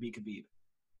can beat Khabib?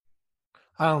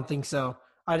 I don't think so.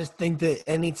 I just think that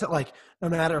no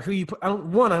matter who you put, I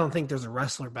don't think there's a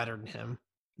wrestler better than him.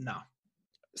 No.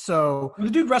 So the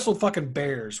dude wrestled fucking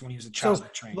bears when he was a child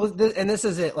trained. And this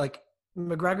is it. Like,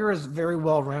 McGregor is very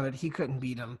well rounded. He couldn't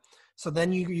beat him. So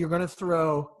then you're going to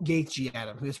throw Gaethje at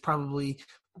him, who's probably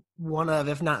one of,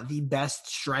 if not the best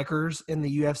strikers in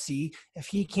the UFC. If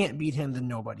he can't beat him, then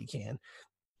nobody can.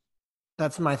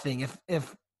 That's my thing.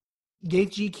 If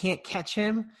Gaethje can't catch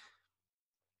him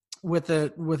with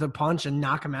a punch and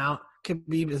knock him out,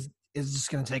 Khabib is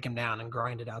just going to take him down and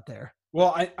grind it out there.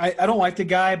 Well, I don't like the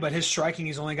guy, but his striking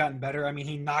has only gotten better. I mean,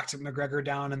 he knocked McGregor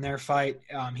down in their fight.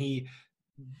 He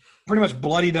pretty much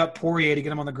bloodied up Poirier to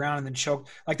get him on the ground and then choked.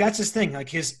 Like, that's his thing. Like,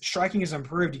 his striking has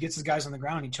improved. He gets his guys on the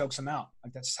ground and he chokes them out.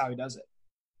 Like, that's how he does it.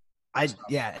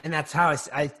 Yeah, and that's how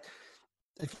I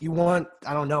if you want,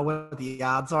 I don't know what the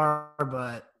odds are,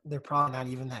 but they're probably not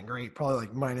even that great. Probably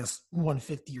like minus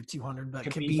 150 or 200, but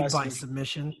Khabib by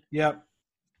submission. Yep.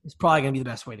 It's probably going to be the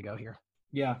best way to go here.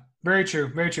 Yeah, very true,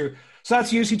 very true. So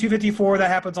that's UFC 254. That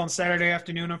happens on Saturday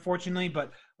afternoon, unfortunately,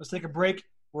 but let's take a break.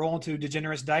 Roll into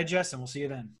Degenerates Digest, and we'll see you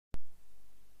then.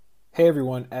 Hey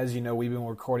everyone, as you know, we've been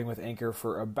recording with Anchor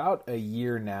for about a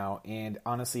year now, and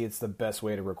honestly, it's the best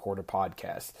way to record a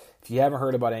podcast. If you haven't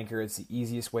heard about Anchor, it's the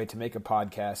easiest way to make a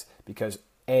podcast because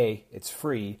A, it's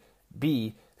free,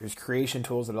 B, there's creation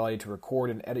tools that allow you to record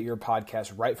and edit your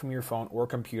podcast right from your phone or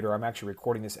computer. I'm actually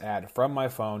recording this ad from my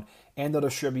phone, and they'll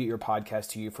distribute your podcast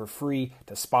to you for free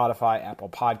to Spotify, Apple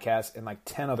Podcasts, and like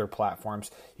 10 other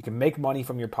platforms. You can make money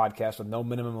from your podcast with no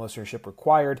minimum listenership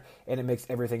required, and it makes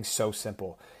everything so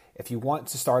simple. If you want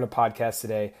to start a podcast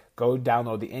today, go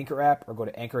download the Anchor app or go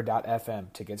to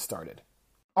anchor.fm to get started.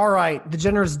 All right,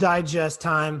 Degenerates Digest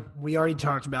time. We already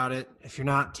talked about it. If you're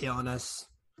not tailing us,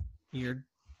 you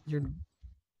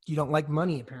don't like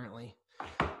money, apparently.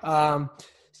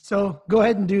 So go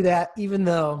ahead and do that, even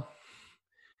though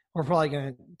we're probably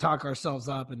going to talk ourselves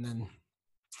up and then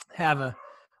have a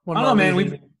one. I don't know, man.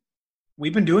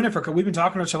 We've been doing it we've been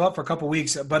talking ourselves up for a couple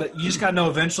weeks, but you just got to know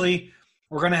eventually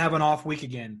we're going to have an off week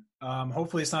again.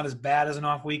 Hopefully it's not as bad as an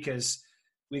off week as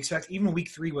we expect. Even week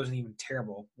 3 wasn't even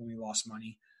terrible when we lost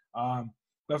money.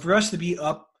 But for us to be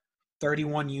up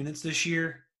 31 units this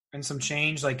year and some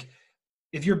change, like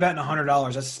if you're betting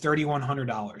 $100, that's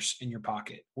 $3,100 in your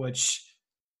pocket, which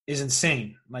is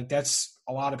insane. Like that's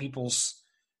a lot of people's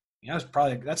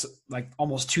That's like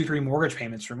almost 2-3 mortgage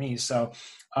payments for me. So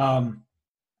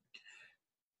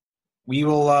we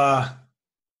will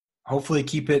hopefully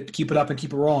keep it up and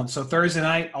keep it rolling. So Thursday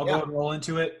night, I'll go and roll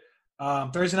into it.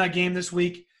 Thursday night game this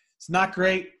week. It's not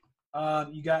great.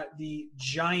 You got the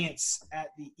Giants at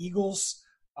the Eagles.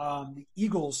 The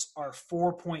Eagles are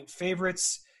 4-point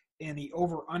favorites, and the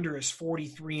over-under is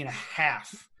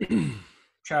 43.5.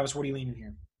 Travis, what are you leaning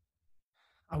here?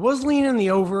 I was leaning the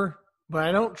over, but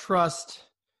I don't trust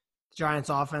the Giants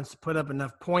offense to put up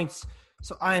enough points.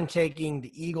 So I am taking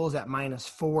the Eagles at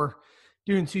 -4,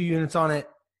 doing 2 units on it.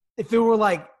 If it were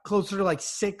like closer to like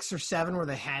 6 or 7 where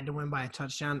they had to win by a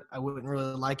touchdown, I wouldn't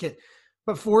really like it.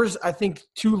 But 4 is, I think,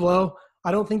 too low.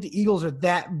 I don't think the Eagles are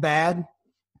that bad.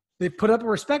 They put up a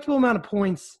respectable amount of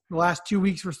points the last 2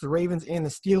 weeks versus the Ravens and the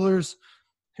Steelers,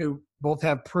 who both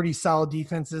have pretty solid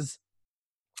defenses.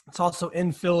 It's also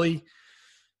in Philly.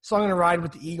 So I'm going to ride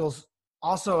with the Eagles.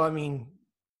 Also, I mean,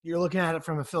 you're looking at it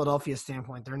from a Philadelphia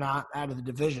standpoint. They're not out of the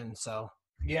division, so.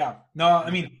 Yeah. No, I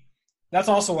mean, that's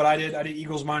also what I did. I did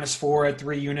Eagles -4 at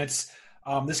 3 units.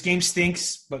 This game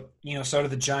stinks, but, so do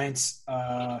the Giants.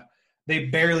 They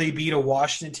barely beat a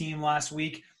Washington team last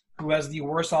week who has the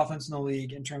worst offense in the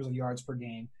league in terms of yards per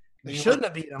game. They shouldn't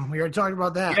have beat them. We already talked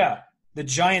about that. Yeah. The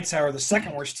Giants are the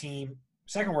second worst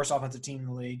offensive team in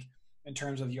the league in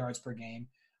terms of yards per game.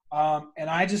 And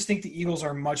I just think the Eagles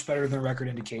are much better than the record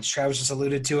indicates. Travis just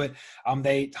alluded to it.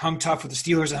 They hung tough with the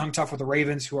Steelers and hung tough with the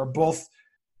Ravens, who are both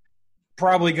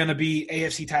probably going to be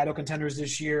AFC title contenders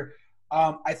this year.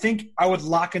 I think I would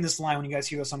lock in this line when you guys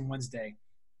hear this on Wednesday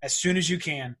as soon as you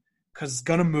can, because it's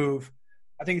going to move.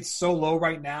 I think it's so low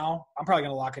right now. I'm probably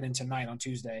going to lock it in tonight on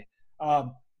Tuesday.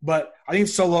 But I think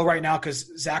it's so low right now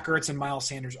because Zach Ertz and Miles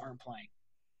Sanders aren't playing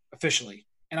officially.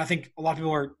 And I think a lot of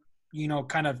people are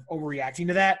kind of overreacting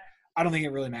to that. I don't think it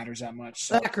really matters that much.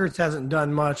 So. Zach Ertz hasn't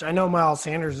done much. I know Miles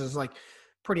Sanders is like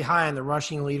pretty high on the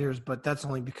rushing leaders, but that's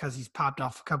only because he's popped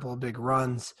off a couple of big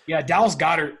runs. Yeah, Dallas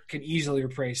Goedert can easily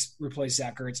replace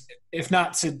Zach Ertz, if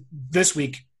not to this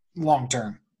week, long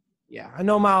term. Yeah, I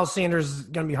know Miles Sanders is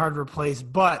going to be hard to replace,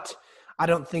 but I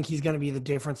don't think he's going to be the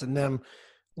difference in them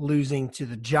losing to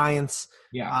the Giants.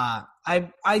 Yeah.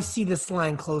 I see this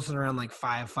line closer around like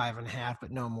 5.5,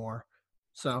 but no more.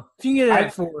 So if you can get it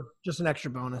at 4, just an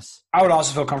extra bonus. I would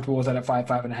also feel comfortable with that at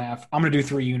 5.5. I'm going to do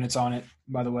 3 units on it,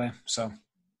 by the way. So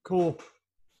cool.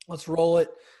 Let's roll it.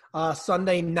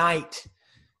 Sunday night,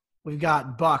 we've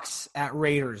got Bucks at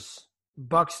Raiders.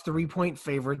 Bucks 3-point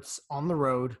favorites on the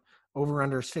road. Over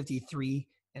under is 53.5.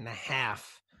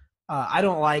 I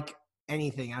don't like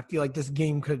anything. I feel like this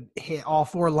game could hit all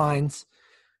 4 lines.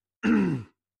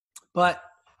 But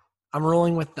I'm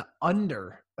rolling with the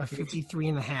under of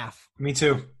 53.5. Me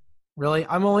too. Really?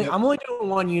 I'm only doing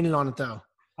 1 unit on it though.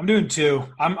 I'm doing 2.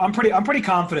 I'm pretty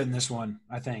confident in this one,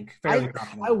 I think. Fairly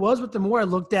confident. I was, but the more I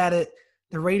looked at it,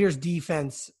 the Raiders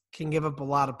defense can give up a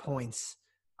lot of points.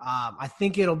 I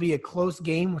think it'll be a close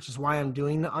game, which is why I'm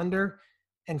doing the under.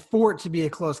 And for it to be a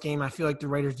close game, I feel like the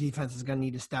Raiders defense is going to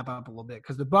need to step up a little bit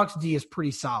because the Bucks D is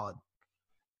pretty solid.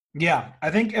 Yeah, I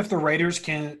think if the Raiders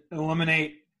can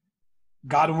eliminate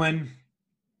Godwin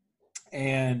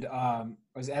and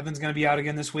is Evans going to be out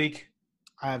again this week?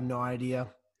 I have no idea.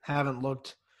 Haven't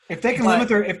looked. If they can limit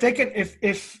their, I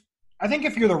think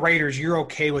if you're the Raiders, you're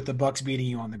okay with the Bucks beating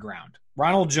you on the ground.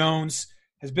 Ronald Jones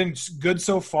has been good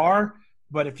so far,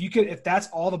 but if that's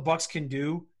all the Bucks can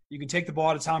do, you can take the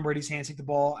ball out of Tom Brady's hands, take the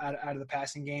ball out of the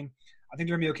passing game. I think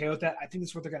they're going to be okay with that. I think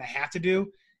that's what they're going to have to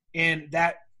do, and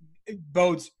that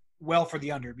bodes well for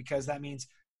the under because that means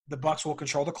the Bucks will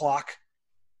control the clock.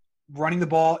 Running the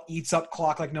ball eats up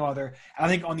clock like no other. And I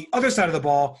think on the other side of the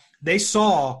ball,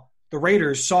 the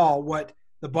Raiders saw what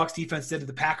the Bucks defense did to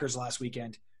the Packers last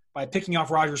weekend by picking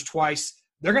off Rodgers twice.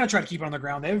 They're going to try to keep it on the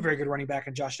ground. They have a very good running back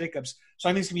in Josh Jacobs. So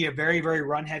I think it's going to be a very, very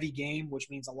run-heavy game, which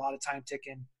means a lot of time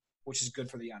ticking, which is good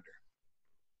for the under.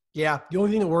 Yeah, the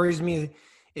only thing that worries me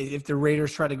is if the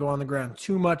Raiders try to go on the ground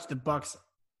too much. The Bucks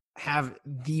have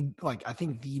the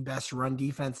best run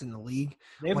defense in the league.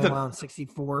 They have around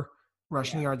 64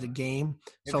 rushing yards a game.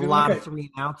 So a lot of 3 and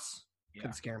outs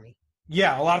could scare me.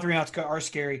 Yeah, a lot of 3 and outs are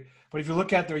scary. But if you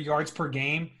look at their yards per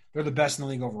game, they're the best in the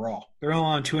league overall. They're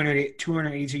only on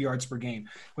 282 yards per game,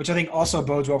 which I think also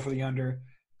bodes well for the under.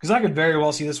 Because I could very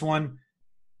well see this one,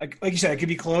 like you said, it could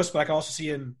be close, but I could also see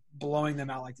him blowing them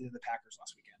out like they did the Packers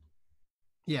last weekend.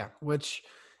 Yeah, which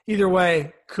either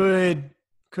way could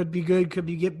be good, could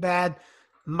be get bad.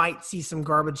 Might see some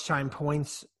garbage time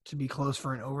points to be close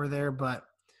for an over there, but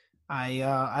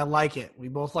I like it. We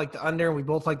both like the under, and we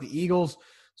both like the Eagles.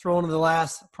 Let's roll into the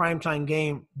last primetime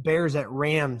game, Bears at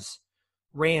Rams.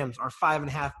 Rams are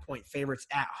 5.5-point favorites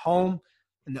at home,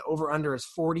 and the over-under is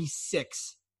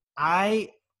 46. I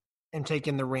am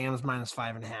taking the Rams minus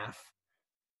 5.5.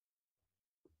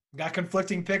 Got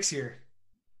conflicting picks here.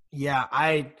 Yeah,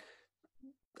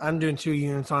 I'm doing 2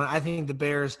 units on it. I think the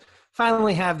Bears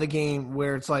finally have the game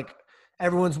where it's like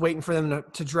everyone's waiting for them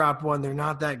to drop one. They're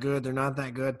not that good. They're not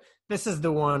that good. This is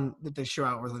the one that they show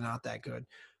out where they're not that good.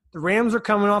 The Rams are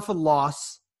coming off a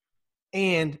loss,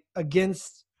 and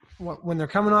when they're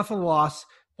coming off a loss,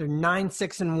 they're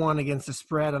 9-6-1 against the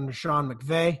spread under Sean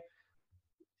McVay.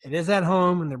 It is at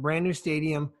home in their brand new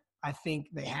stadium. I think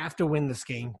they have to win this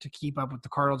game to keep up with the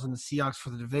Cardinals and the Seahawks for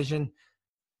the division.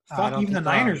 Fuck, even the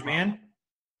Niners, man.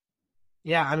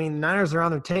 Yeah, I mean, the Niners are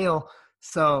on their tail,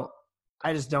 so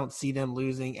I just don't see them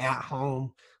losing at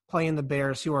home, playing the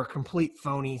Bears, who are complete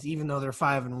phonies. Even though they're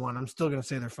 5-1, I'm still going to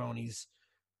say they're phonies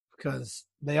because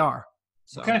they are.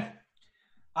 So. Okay.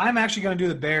 I'm actually going to do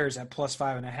the Bears at plus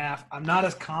 5.5. I'm not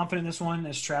as confident in this one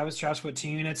as Travis. Travis put 2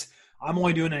 units. I'm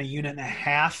only doing a unit and a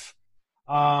half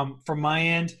from my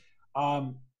end.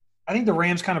 I think the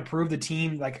Rams kind of proved the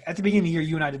team. Like at the beginning of the year,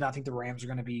 you and I did not think the Rams were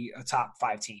going to be a top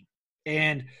 5 team.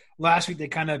 And last week they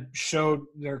kind of showed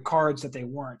their cards that they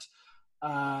weren't.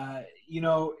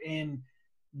 And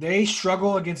they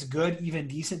struggle against good, even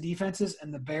decent defenses,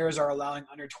 and the Bears are allowing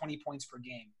under 20 points per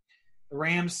game. The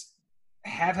Rams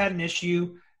have had an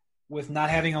issue with not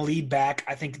having a lead back.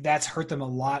 I think that's hurt them a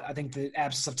lot. I think the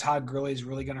absence of Todd Gurley is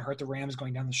really going to hurt the Rams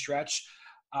going down the stretch.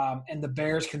 And the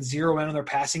Bears can zero in on their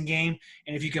passing game.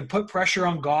 And if you can put pressure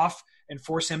on Goff and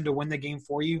force him to win the game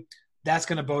for you, that's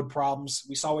going to bode problems.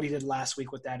 We saw what he did last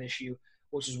week with that issue,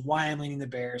 which is why I'm leaning the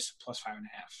Bears plus 5.5.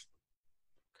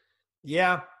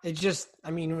 Yeah, it's just,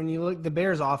 I mean, when you look at the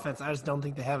Bears offense, I just don't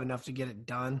think they have enough to get it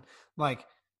done. Like,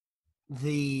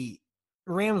 the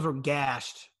Rams were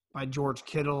gashed by George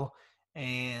Kittle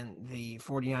and the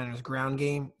 49ers ground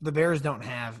game. The Bears don't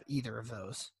have either of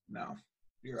those. No,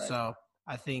 you're right. So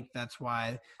I think that's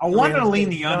why. I wanted to lean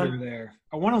the under there.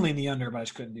 I want to lean the under, but I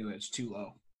just couldn't do it. It's too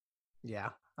low. Yeah,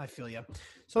 I feel you.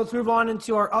 So let's move on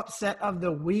into our upset of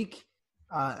the week.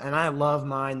 And I love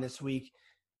mine this week.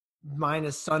 Mine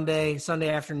is Sunday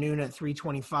afternoon at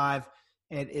 3:25.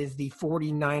 It is the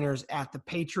 49ers at the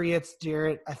Patriots.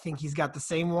 Jarrett, I think he's got the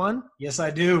same one. Yes, I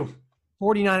do.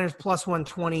 49ers plus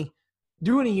 120.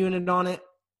 Doing a unit on it.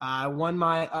 I won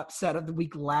my upset of the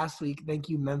week last week. Thank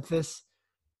you, Memphis.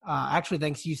 Actually,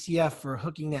 thanks UCF for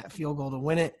hooking that field goal to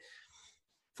win it.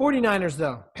 49ers,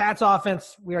 though. Pat's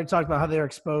offense, we already talked about how they were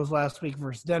exposed last week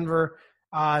versus Denver.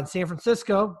 In San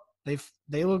Francisco,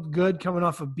 they looked good coming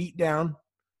off a beatdown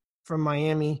from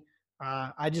Miami.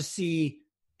 I just see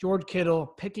George Kittle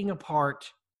picking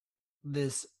apart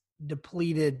this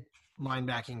depleted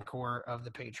linebacking core of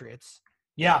the Patriots.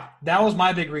 Yeah, that was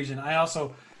my big reason. I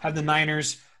also have the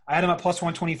Niners. I had them at plus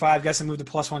 125. Guess I moved to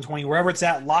plus 120. Wherever it's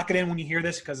at, lock it in when you hear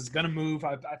this because it's going to move,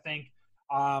 I think,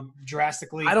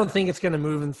 drastically. I don't think it's going to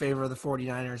move in favor of the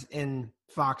 49ers in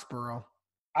Foxborough.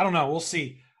 I don't know. We'll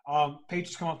see.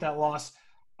 Patriots come off that loss.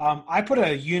 I put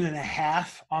a unit and a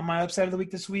half on my upset of the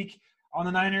week this week on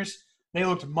the Niners. They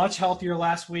looked much healthier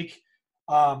last week.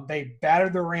 They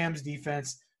battered the Rams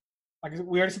defense. Like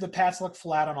we already said, the Pats looked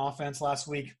flat on offense last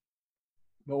week.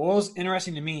 But what was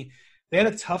interesting to me, they had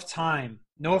a tough time.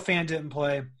 Noah Fant didn't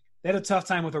play. They had a tough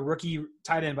time with a rookie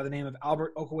tight end by the name of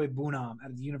Albert Okwue-Bunam out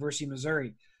of the University of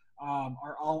Missouri,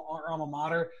 our alma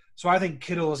mater. So I think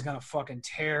Kittle is going to fucking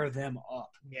tear them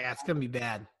up. Yeah, it's going to be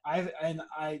bad. I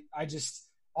just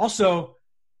 – also,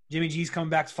 Jimmy G's coming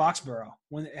back to Foxborough.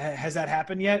 Has that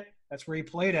happened yet? That's where he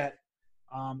played at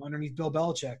underneath Bill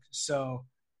Belichick. So,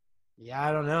 yeah,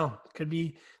 I don't know. Could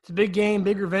be – it's a big game,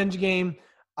 big revenge game.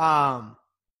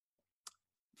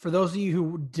 For those of you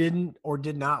who didn't or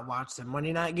did not watch the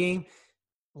Monday night game,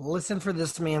 listen for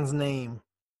this man's name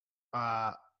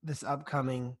this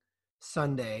upcoming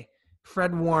Sunday.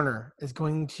 Fred Warner is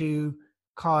going to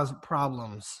cause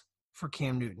problems for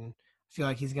Cam Newton. I feel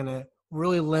like he's going to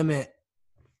really limit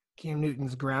Cam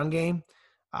Newton's ground game.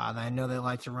 I know they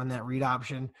like to run that read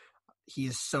option. He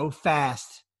is so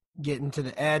fast getting to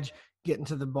the edge, getting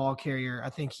to the ball carrier. I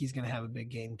think he's going to have a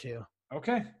big game too.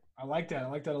 Okay. I like that. I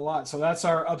like that a lot. So that's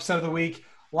our upset of the week.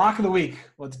 Lock of the week.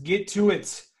 Let's get to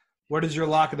it. What is your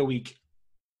lock of the week?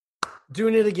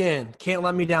 Doing it again. Can't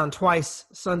let me down twice.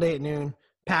 Sunday at noon.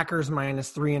 Packers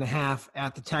minus 3.5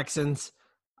 at the Texans.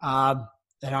 I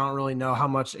don't really know how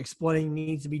much explaining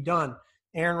needs to be done.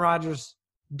 Aaron Rodgers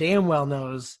damn well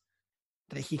knows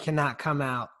that he cannot come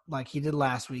out like he did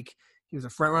last week. He was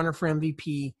a front runner for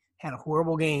MVP, had a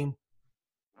horrible game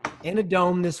in a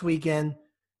dome this weekend.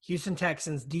 Houston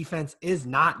Texans defense is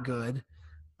not good.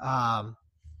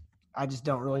 I just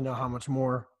don't really know how much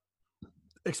more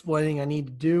explaining I need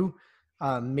to do.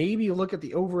 Maybe look at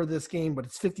the over of this game, but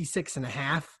it's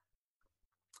 56.5.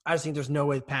 I just think there's no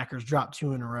way the Packers drop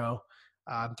 2 in a row.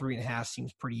 3.5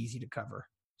 seems pretty easy to cover.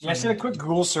 So Yeah, I did a quick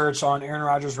Google search on Aaron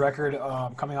Rodgers' record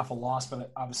coming off a loss,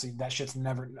 but obviously that shit's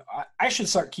never – I should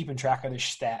start keeping track of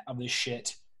this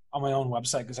shit on my own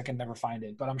website because I can never find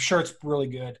it. But I'm sure it's really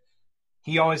good.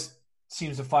 He always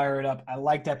seems to fire it up. I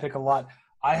like that pick a lot.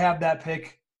 I have that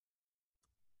pick.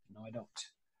 No, I don't.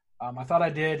 I thought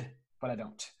I did, but I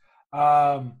don't.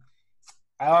 I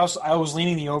was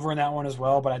leaning the over in that one as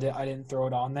well, but I didn't throw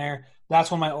it on there. That's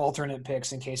one of my alternate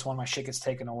picks in case one of my shit gets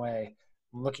taken away.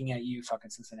 I'm looking at you, fucking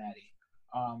Cincinnati,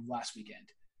 last weekend.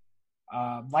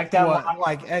 Like that one.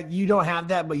 Like you don't have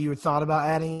that, but you thought about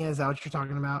adding it? Is that what you're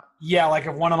talking about? Yeah, like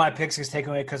if one of my picks is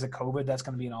taken away because of COVID, that's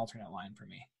going to be an alternate line for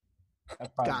me. That's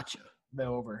probably Gotcha. The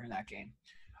over in that game.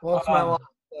 Well, it's my loss.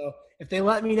 So if they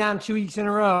let me down 2 weeks in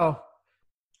a row,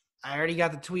 I already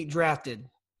got the tweet drafted.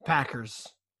 Packers.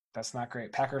 That's not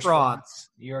great. Packers frauds.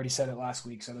 You already said it last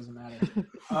week, so it doesn't matter.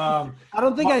 I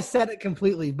don't think I said it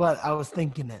completely, but I was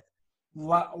thinking it.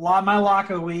 My lock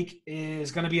of the week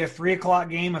is going to be a 3 o'clock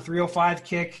game, a 3:05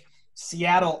 kick.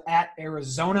 Seattle at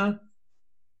Arizona.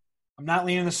 I'm not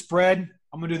leaning the spread.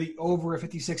 I'm going to do the over at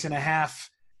 56.5.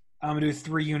 I'm going to do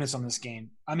 3 units on this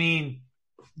game. I mean,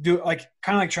 kind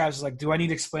of like Travis is like, do I need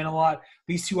to explain a lot?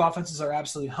 These two offenses are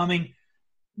absolutely humming.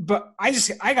 But I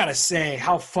got to say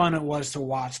how fun it was to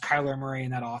watch Kyler Murray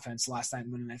in that offense last night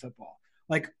in Monday Night Football.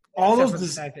 Like all Except those for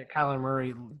the fact that Kyler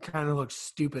Murray kind of looked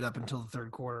stupid up until the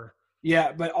third quarter.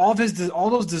 Yeah, but all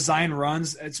those design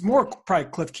runs, it's more probably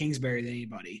Cliff Kingsbury than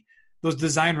anybody. Those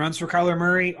design runs for Kyler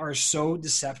Murray are so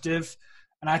deceptive,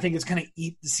 and I think it's going to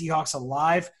eat the Seahawks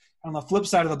alive. On the flip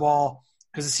side of the ball,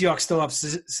 because the Seahawks still have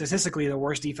statistically the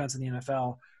worst defense in the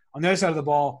NFL. On the other side of the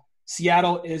ball,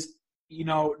 Seattle is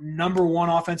number 1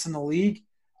 offense in the league,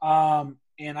 and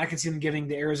I can see them giving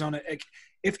the Arizona.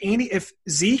 If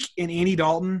Zeke and Andy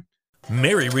Dalton.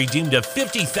 Mary redeemed a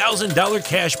 $50,000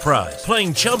 cash prize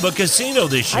playing Chumba Casino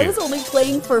this year. I was only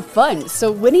playing for fun,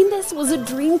 so winning this was a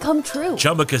dream come true.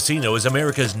 Chumba Casino is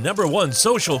America's #1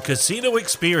 social casino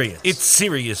experience. It's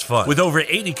serious fun. With over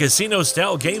 80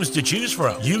 casino-style games to choose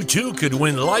from, you too could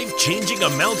win life-changing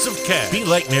amounts of cash. Be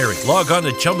like Mary. Log on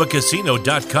to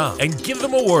ChumbaCasino.com and give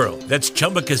them a whirl. That's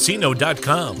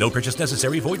ChumbaCasino.com. No purchase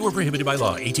necessary. Void where prohibited by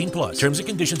law. 18+. Terms and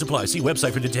conditions apply. See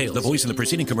website for details. The voice in the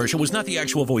preceding commercial was not the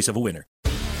actual voice of a winner.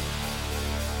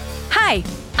 Hi,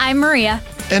 I'm Maria.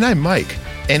 And I'm Mike.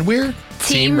 And we're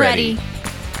Team Ready.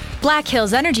 Black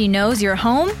Hills Energy knows your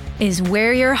home is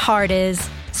where your heart is,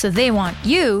 so they want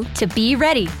you to be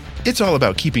ready. It's all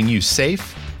about keeping you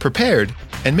safe, prepared,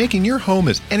 and making your home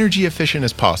as energy efficient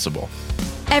as possible.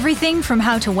 Everything from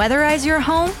how to weatherize your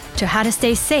home to how to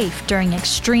stay safe during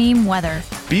extreme weather.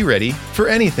 Be ready for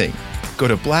anything. Go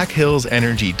to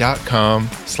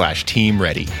blackhillsenergy.com/Team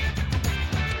Ready.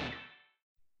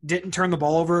 Didn't turn the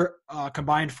ball over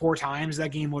combined 4 times,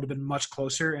 that game would have been much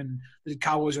closer, and the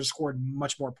Cowboys would have scored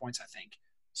much more points, I think.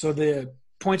 So the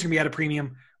points are going to be at a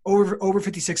premium. Over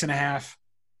 56.5,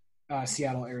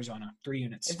 Seattle, Arizona, 3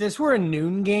 units. If this were a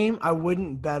noon game, I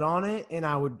wouldn't bet on it, and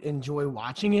I would enjoy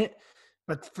watching it.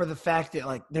 But for the fact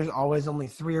that, there's always only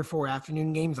 3 or 4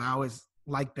 afternoon games, I always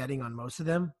like betting on most of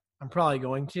them. I'm probably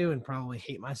going to and probably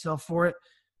hate myself for it.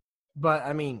 But,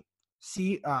 I mean,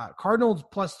 Cardinals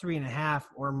plus 3.5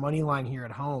 or money line here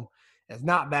at home is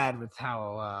not bad with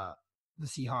how the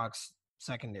Seahawks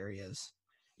secondary is.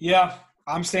 Yeah,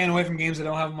 I'm staying away from games I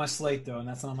don't have on my slate though, and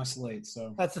that's not on my slate.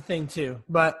 So that's the thing too.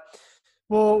 But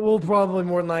we'll probably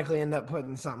more than likely end up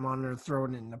putting something on or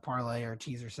throwing it in a parlay or a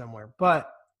teaser somewhere.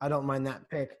 But I don't mind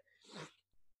that pick.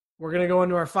 We're gonna go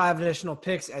into our 5 additional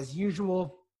picks as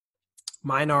usual.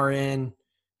 Mine are in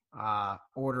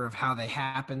order of how they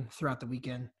happen throughout the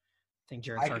weekend. I think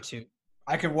Jared's are too.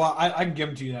 I can give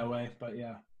them to you that way, but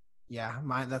yeah. Yeah,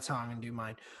 that's how I'm going to do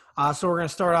mine. So we're going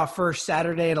to start off first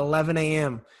Saturday at 11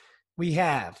 a.m. We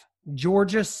have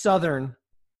Georgia Southern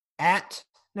at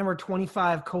number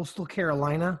 25, Coastal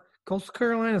Carolina. Coastal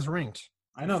Carolina's ranked.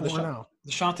 I know. The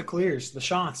Chanticleers. The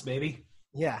Chants, baby.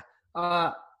 Yeah.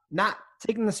 Not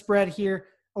taking the spread here.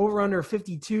 Over under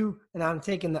 52, and I'm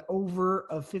taking the over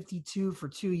of 52 for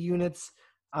 2 units.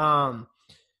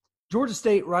 Georgia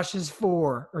Southern rushes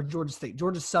for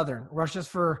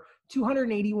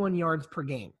 281 yards per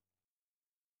game.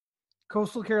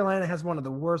 Coastal Carolina has one of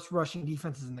the worst rushing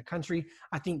defenses in the country.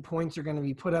 I think points are going to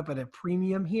be put up at a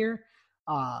premium here.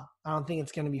 I don't think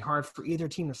it's going to be hard for either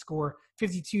team to score.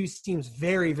 52 seems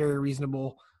very, very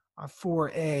reasonable for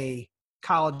a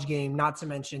college game, not to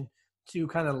mention 2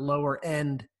 kind of lower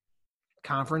end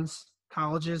conference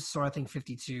colleges, so I think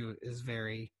 52 is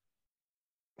very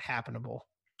happenable.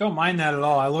 Don't mind that at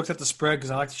all. I looked at the spread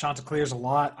because I like the Chanticleers a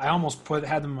lot. I almost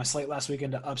had them in my slate last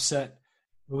weekend to upset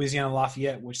Louisiana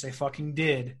Lafayette, which they fucking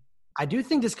did. I do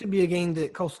think this could be a game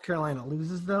that Coastal Carolina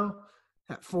loses, though.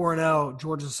 At 4-0,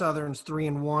 Georgia Southern's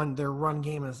 3-1. Their run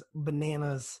game is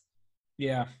bananas.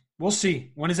 Yeah, we'll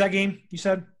see. When is that game, you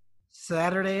said?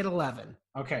 Saturday at 11.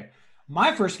 Okay.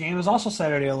 My first game is also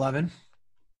Saturday at 11.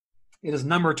 It is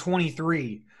number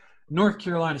 23, North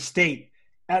Carolina State,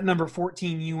 at number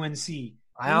 14, UNC.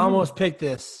 I almost picked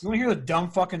this. You want to hear the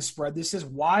dumb fucking spread this is?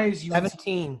 Why is UNC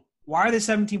 17? Why are they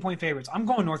 17-point favorites? I'm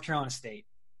going North Carolina State.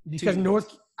 Because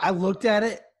I looked at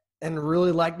it and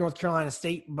really liked North Carolina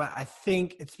State, but I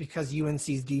think it's because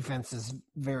UNC's defense is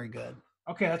very good.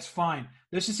 Okay, that's fine.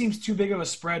 This just seems too big of a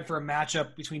spread for a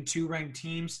matchup between two ranked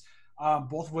teams,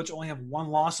 both of which only have one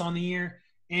loss on the year.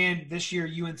 And this year,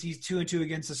 UNC's 2-2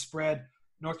 against the spread.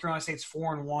 North Carolina State's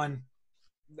 4-1.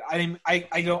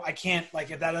 I can't,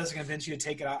 like, if that doesn't convince you to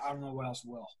take it, I don't know what else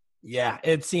will. Yeah,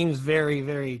 it seems very,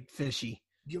 very fishy.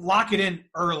 You lock it in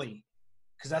early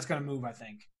because that's going to move, I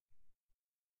think.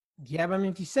 Yeah, but I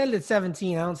mean, if you set it at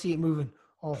 17, I don't see it moving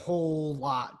a whole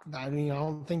lot. I mean, I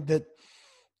don't think that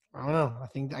 – I don't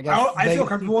know. I feel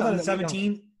comfortable with it at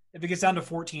 17. If it gets down to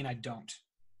 14, I don't.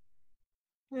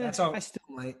 Yeah, I still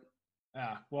might.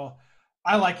 Yeah, well,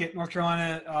 I like it. North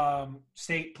Carolina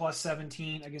State plus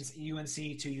 17 against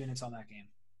UNC, 2 units on that game.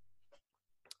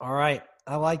 All right.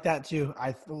 I like that too.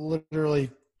 I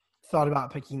literally thought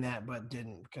about picking that but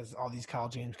didn't because all these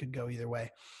college games could go either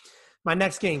way. My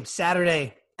next game,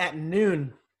 Saturday at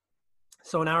noon.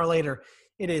 So an hour later,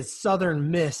 it is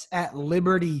Southern Miss at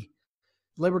Liberty.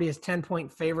 Liberty is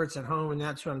 10-point favorites at home, and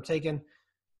that's who I'm taking.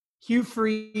 Hugh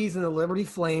Freeze and the Liberty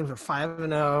Flames are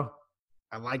 5-0.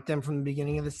 I liked them from the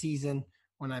beginning of the season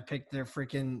when I picked their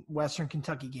freaking Western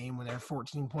Kentucky game when they're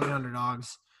 14-point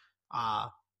underdogs.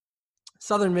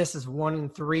 Southern Miss is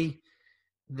 1-3.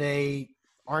 They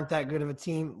aren't that good of a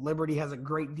team. Liberty has a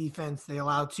great defense. They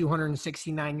allow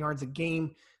 269 yards a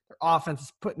game. Their offense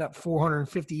is putting up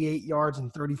 458 yards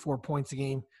and 34 points a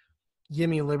game. Give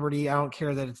me Liberty. I don't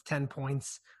care that it's 10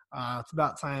 points. It's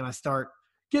about time I start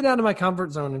getting out of my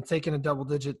comfort zone and taking a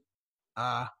double-digit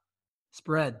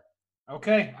spread.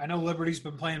 Okay. I know Liberty's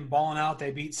been balling out.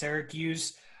 They beat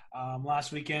Syracuse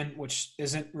last weekend, which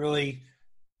isn't really,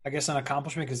 I guess, an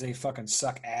accomplishment because they fucking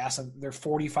suck ass. They're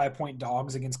 45-point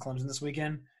dogs against Clemson this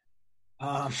weekend.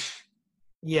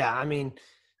 Yeah, I mean,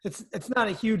 it's not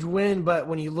a huge win, but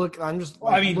when you look,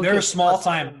 they're a small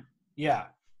time. Yeah.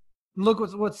 Look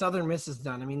what Southern Miss has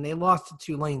done. I mean, they lost to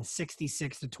Tulane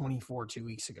 66-24 2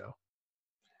 weeks ago.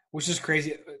 Which is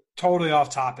crazy. Totally off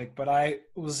topic, but I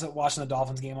was watching the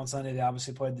Dolphins game on Sunday. They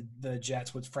obviously played the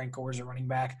Jets with Frank Gore as a running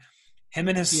back. Him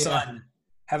and his son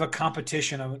have a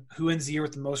competition of who ends the year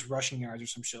with the most rushing yards or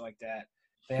some shit like that.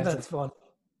 That's fun.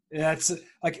 That's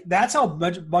how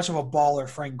much of a baller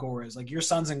Frank Gore is. Like, your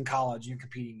son's in college, you're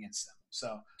competing against him.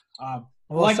 So,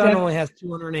 his son only has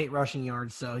 208 rushing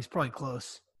yards, so he's probably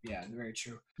close. Yeah, very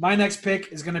true. My next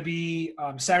pick is going to be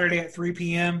Saturday at 3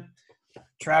 p.m.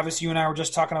 Travis, you and I were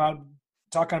just talking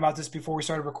about this before we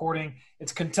started recording.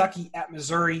 It's Kentucky at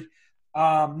Missouri.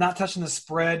 Not touching the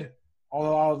spread,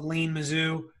 although I'll lean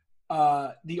Mizzou.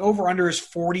 The over-under is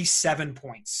 47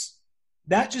 points.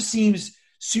 That just seems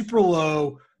super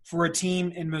low for a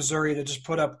team in Missouri that just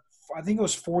put up, I think it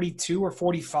was 42 or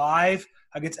 45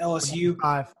 against LSU.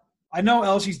 45. I know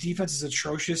LSU's defense is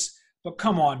atrocious, but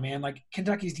come on, man. Like,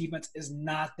 Kentucky's defense is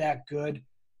not that good.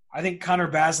 I think Connor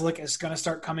Basilick is going to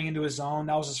start coming into his own.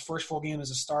 That was his first full game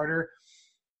as a starter.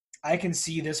 I can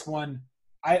see this one.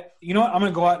 You know what? I'm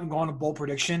going to go out and go on a bold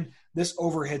prediction. This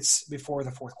over hits before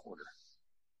the fourth quarter.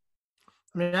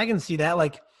 I mean, I can see that.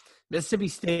 Like, Mississippi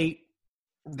State,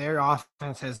 their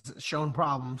offense has shown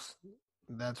problems.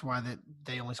 That's why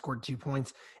they only scored 2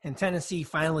 points. And Tennessee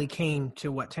finally came to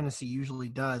what Tennessee usually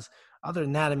does. Other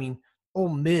than that, I mean, Ole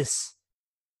Miss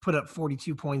put up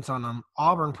 42 points on them.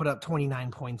 Auburn put up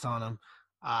 29 points on them.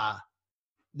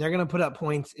 They're going to put up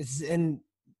points. It's in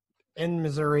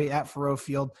Missouri at Faurot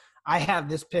Field. I have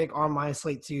this pick on my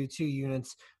slate too, 2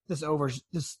 units. This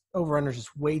over-under is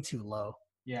just way too low.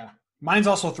 Yeah. Mine's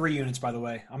also 3 units, by the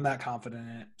way. I'm that confident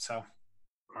in it. So,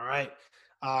 all right.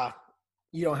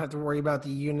 You don't have to worry about the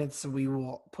units, so we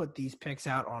will put these picks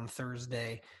out on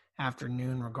Thursday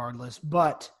afternoon regardless.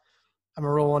 But I'm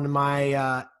going to roll into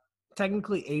my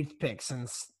technically 8th pick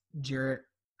since Jarrett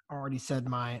already said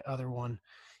my other one.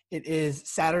 It is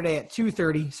Saturday at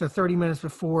 2:30, so 30 minutes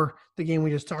before the game we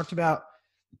just talked about.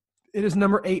 It is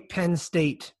number 8 Penn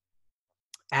State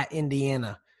at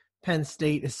Indiana. Penn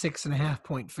State is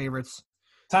 6.5-point favorites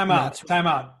Time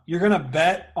out. You're gonna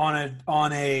bet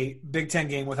on a Big Ten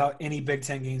game without any Big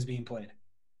Ten games being played.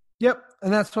 Yep,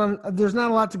 and that's when there's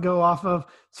not a lot to go off of.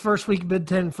 It's first week of Big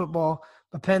Ten football.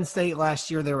 But Penn State last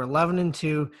year, they were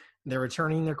 11-2. They're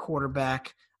returning their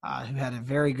quarterback, who had a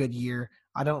very good year.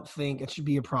 I don't think it should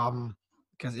be a problem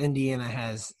because Indiana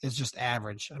is just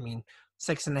average. I mean,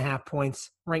 6.5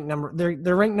 points, ranked number.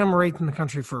 They're ranked number 8 in the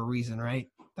country for a reason, right?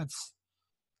 That's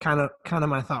kind of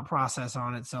my thought process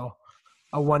on it. So,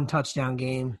 a 1-touchdown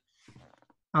game,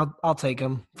 I'll take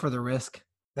them for the risk.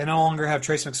 They no longer have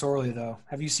Trace McSorley, though.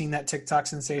 Have you seen that TikTok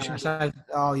sensation?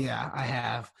 Oh yeah, I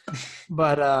have.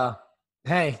 But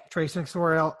hey, Trace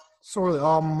McSorley,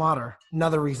 alma mater.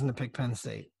 Another reason to pick Penn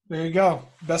State. There you go,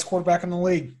 best quarterback in the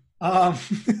league.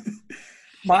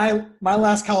 My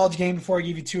last college game before I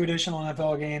give you 2 additional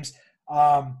NFL games.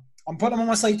 I'm putting them on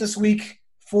my slate this week.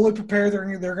 Fully prepared.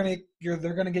 They're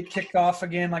gonna get kicked off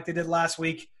again like they did last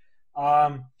week.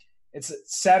 It's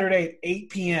Saturday at 8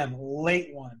 p.m.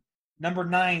 Late one. Number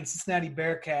 9 Cincinnati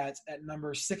Bearcats at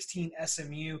number 16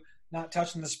 SMU. Not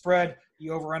touching the spread. The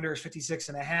over/under is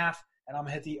 56.5, and I'm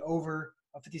gonna hit the over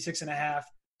of 56.5.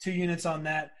 2 units on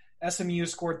that. SMU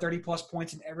scored 30-plus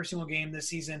points in every single game this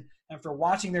season, and for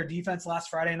watching their defense last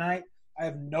Friday night, I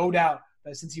have no doubt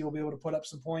that Cincy will be able to put up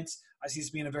some points. I see this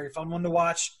being a very fun one to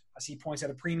watch. I see points at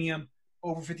a premium,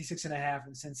 over 56.5,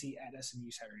 and Cincy at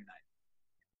SMU Saturday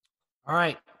night. All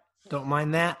right. Don't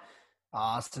mind that.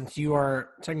 Since you are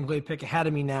technically a pick ahead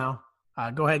of me now,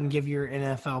 go ahead and give your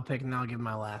NFL pick, and I'll give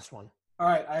my last one. All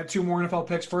right. I have 2 more NFL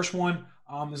picks. First one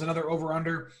is another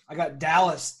over-under. I got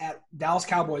Dallas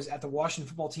Cowboys at the Washington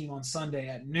football team on Sunday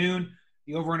at noon.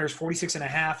 The over-under is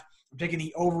 46.5. I'm taking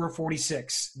the over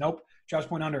 46. Nope. Travis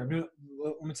point under.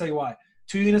 Let me tell you why.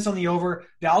 2 units on the over.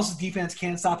 Dallas' defense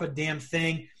can't stop a damn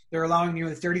thing. They're allowing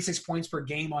nearly 36 points per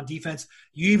game on defense.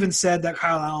 You even said that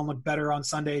Kyle Allen looked better on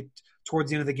Sunday towards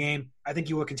the end of the game. I think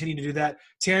he will continue to do that.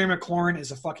 Terry McLaurin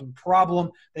is a fucking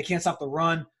problem. They can't stop the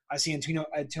run. I see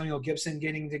Antonio Gibson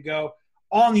getting to go.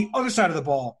 On the other side of the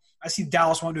ball, I see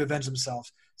Dallas wanting to avenge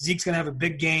themselves. Zeke's going to have a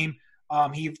big game.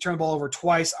 He turned the ball over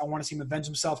twice. I want to see him avenge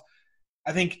himself.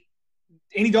 I think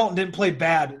Andy Dalton didn't play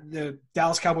bad. The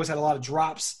Dallas Cowboys had a lot of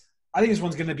drops. I think this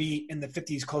one's going to be in the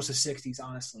 50s, close to 60s,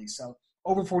 honestly. So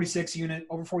over 46 unit,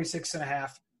 over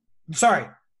 46.5. I'm sorry,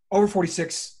 over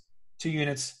 46, 2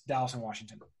 units, Dallas and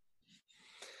Washington.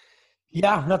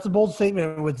 Yeah, that's a bold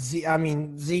statement with Zeke. I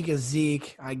mean, Zeke is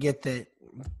Zeke. I get that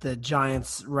the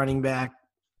Giants running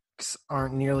backs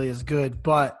aren't nearly as good,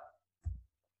 but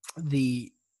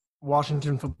the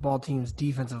Washington football team's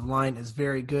defensive line is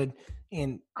very good,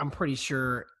 and I'm pretty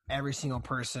sure every single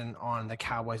person on the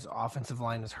Cowboys offensive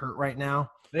line is hurt right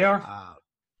now. They are.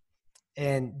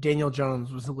 And Daniel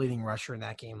Jones was the leading rusher in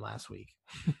that game last week.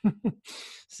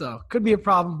 So could be a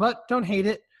problem, but don't hate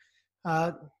it.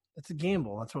 It's a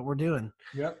gamble. That's what we're doing.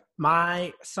 Yep.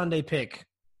 My Sunday pick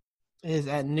is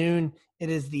at noon. It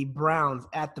is the Browns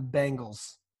at the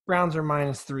Bengals. Browns are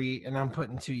 -3, and I'm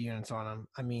putting 2 units on them.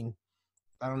 I mean,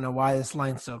 I don't know why this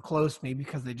line's so close. Maybe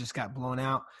because they just got blown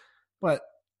out. But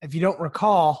if you don't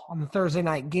recall, on the Thursday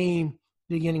night game,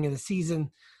 beginning of the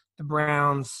season, the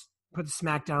Browns put the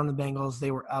smack down on the Bengals.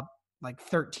 They were up like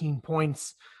 13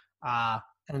 points,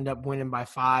 ended up winning by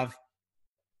 5.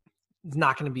 It's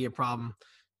not going to be a problem.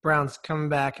 Browns coming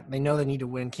back. They know they need to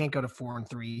win. Can't go to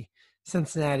 4-3.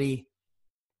 Cincinnati,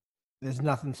 there's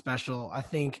nothing special. I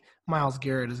think Myles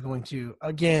Garrett is going to,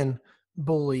 again,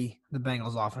 bully the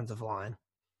Bengals offensive line.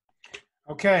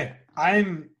 Okay.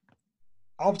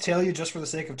 I'll tell you just for the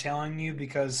sake of telling you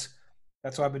because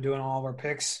that's what I've been doing all of our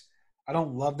picks. I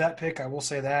don't love that pick. I will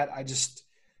say that. I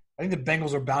think the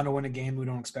Bengals are bound to win a game we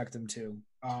don't expect them to.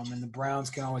 And the Browns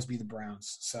can always be the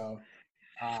Browns. So,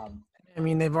 I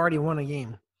mean, they've already won a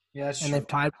game. Yeah, that's and true. They've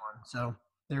tied one. So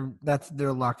that's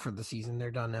their luck for the season.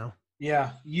 They're done now.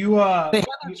 Yeah. They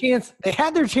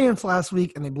had their chance last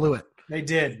week and they blew it. They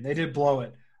did. They did blow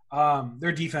it.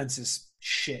 Their defense is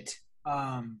shit.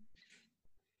 I'm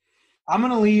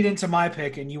going to lead into my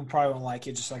pick, and you probably won't like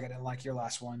it, just like I didn't like your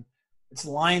last one. It's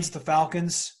the Lions at the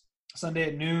Falcons, Sunday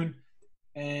at noon,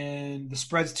 and the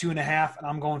spread's 2.5, and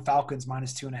I'm going Falcons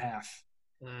 -2.5.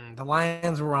 The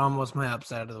Lions were almost my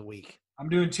upset of the week. I'm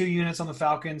doing 2 units on the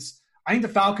Falcons. I think the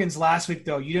Falcons last week,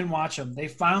 though, you didn't watch them. They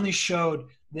finally showed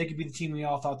they could be the team we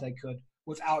all thought they could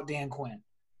without Dan Quinn.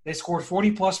 They scored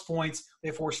 40-plus points.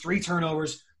 They forced 3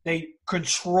 turnovers. They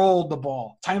controlled the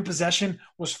ball. Time of possession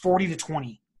was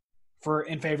 40-20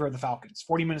 in favor of the Falcons.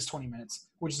 40 minutes, 20 minutes,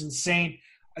 which is insane.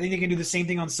 I think they can do the same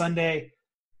thing on Sunday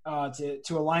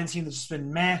to a Lions team that's just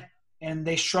been meh. and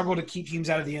they struggle to keep teams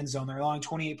out of the end zone. They're allowing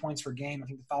 28 points per game. I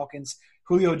think the Falcons,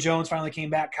 Julio Jones finally came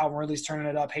back. Calvin Ridley's turning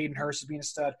it up. Hayden Hurst is being a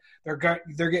stud. They're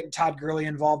getting Todd Gurley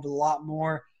involved a lot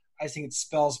more. I think it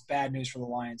spells bad news for the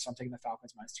Lions, so I'm taking the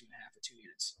Falcons minus 2.5 at 2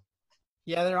 units.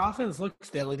 Yeah, their offense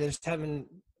looks deadly. They just haven't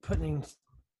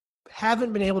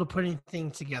been able to put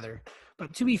anything together.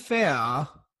 But to be fair,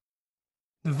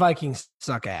 the Vikings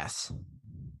suck ass.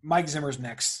 Mike Zimmer's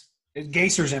next.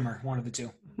 Gase or Zimmer, one of the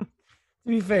two. To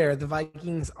be fair, the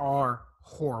Vikings are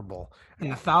horrible.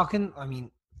 And the Falcons, I mean,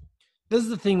 this is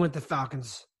the thing with the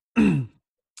Falcons.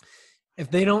 If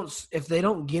they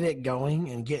don't get it going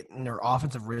and get in their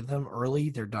offensive rhythm early,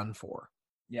 they're done for.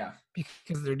 Yeah.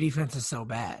 Because their defense is so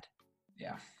bad.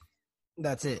 Yeah.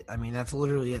 That's it. I mean, that's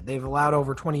literally it. They've allowed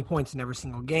over 20 points in every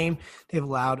single game. They've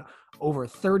allowed over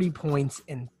 30 points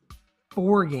in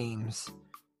 4 games.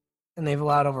 And they've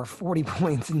allowed over 40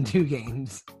 points in 2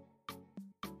 games.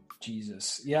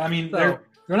 Jesus. Yeah, I mean, they're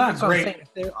not great.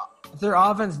 If their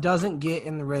offense doesn't get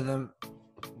in the rhythm,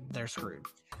 they're screwed.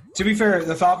 To be fair,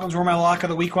 the Falcons were my lock of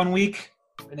the week 1 week,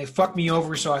 and they fucked me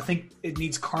over, so I think it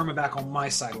needs karma back on my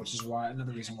side, which is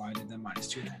another reason why I did them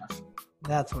minus 2.5.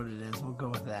 That's what it is. We'll go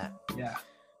with that. Yeah.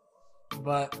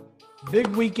 But big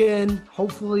weekend.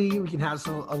 Hopefully we can have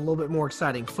a little bit more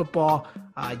exciting football.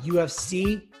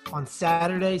 UFC on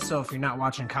Saturday, so if you're not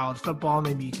watching college football,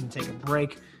 maybe you can take a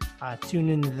break. Tune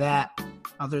into that.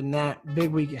 Other than that, big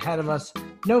week ahead of us.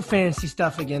 No fantasy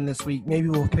stuff again this week. Maybe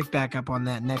we'll pick back up on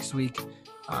that next week.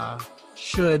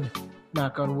 Should,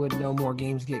 knock on wood, no more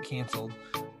games get canceled.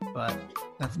 But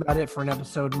that's about it for an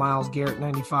episode. Myles Garrett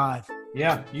 95.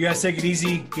 Yeah, you guys take it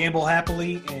easy, gamble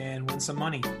happily, and win some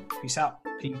money. Peace out.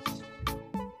 Peace.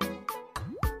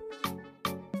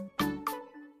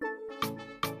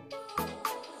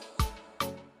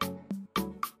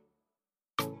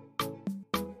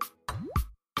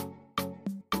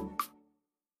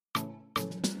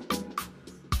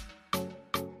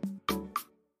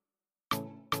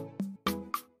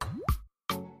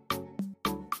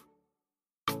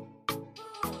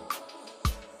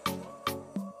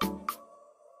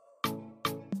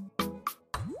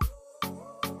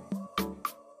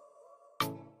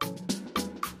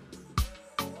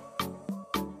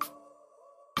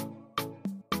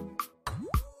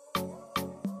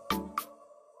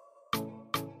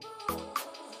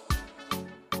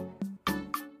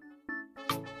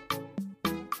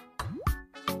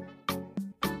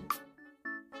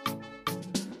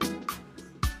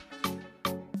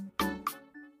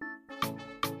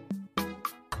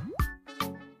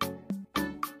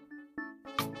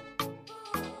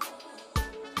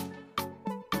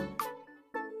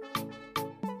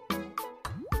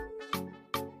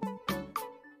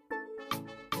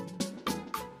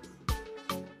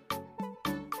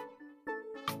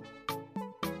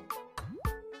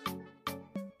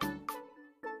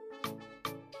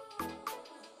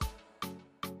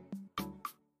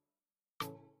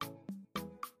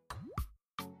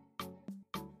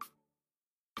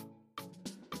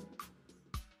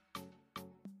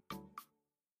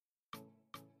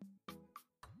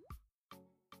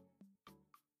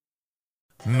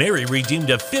 Mary redeemed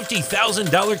a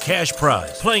 $50,000 cash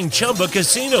prize playing Chumba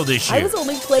Casino this year. I was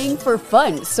only playing for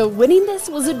fun, so winning this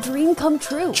was a dream come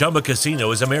true. Chumba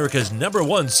Casino is America's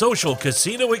 #1 social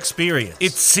casino experience.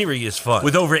 It's serious fun.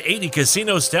 With over 80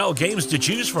 casino-style games to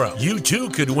choose from, you too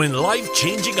could win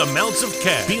life-changing amounts of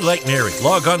cash. Be like Mary.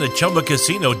 Log on to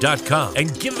ChumbaCasino.com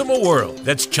and give them a whirl.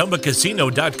 That's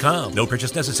ChumbaCasino.com. No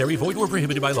purchase necessary. Void where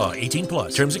prohibited by law.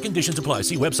 18+. Terms and conditions apply.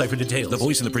 See website for details. The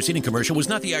voice in the preceding commercial was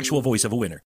not the actual voice of a winner.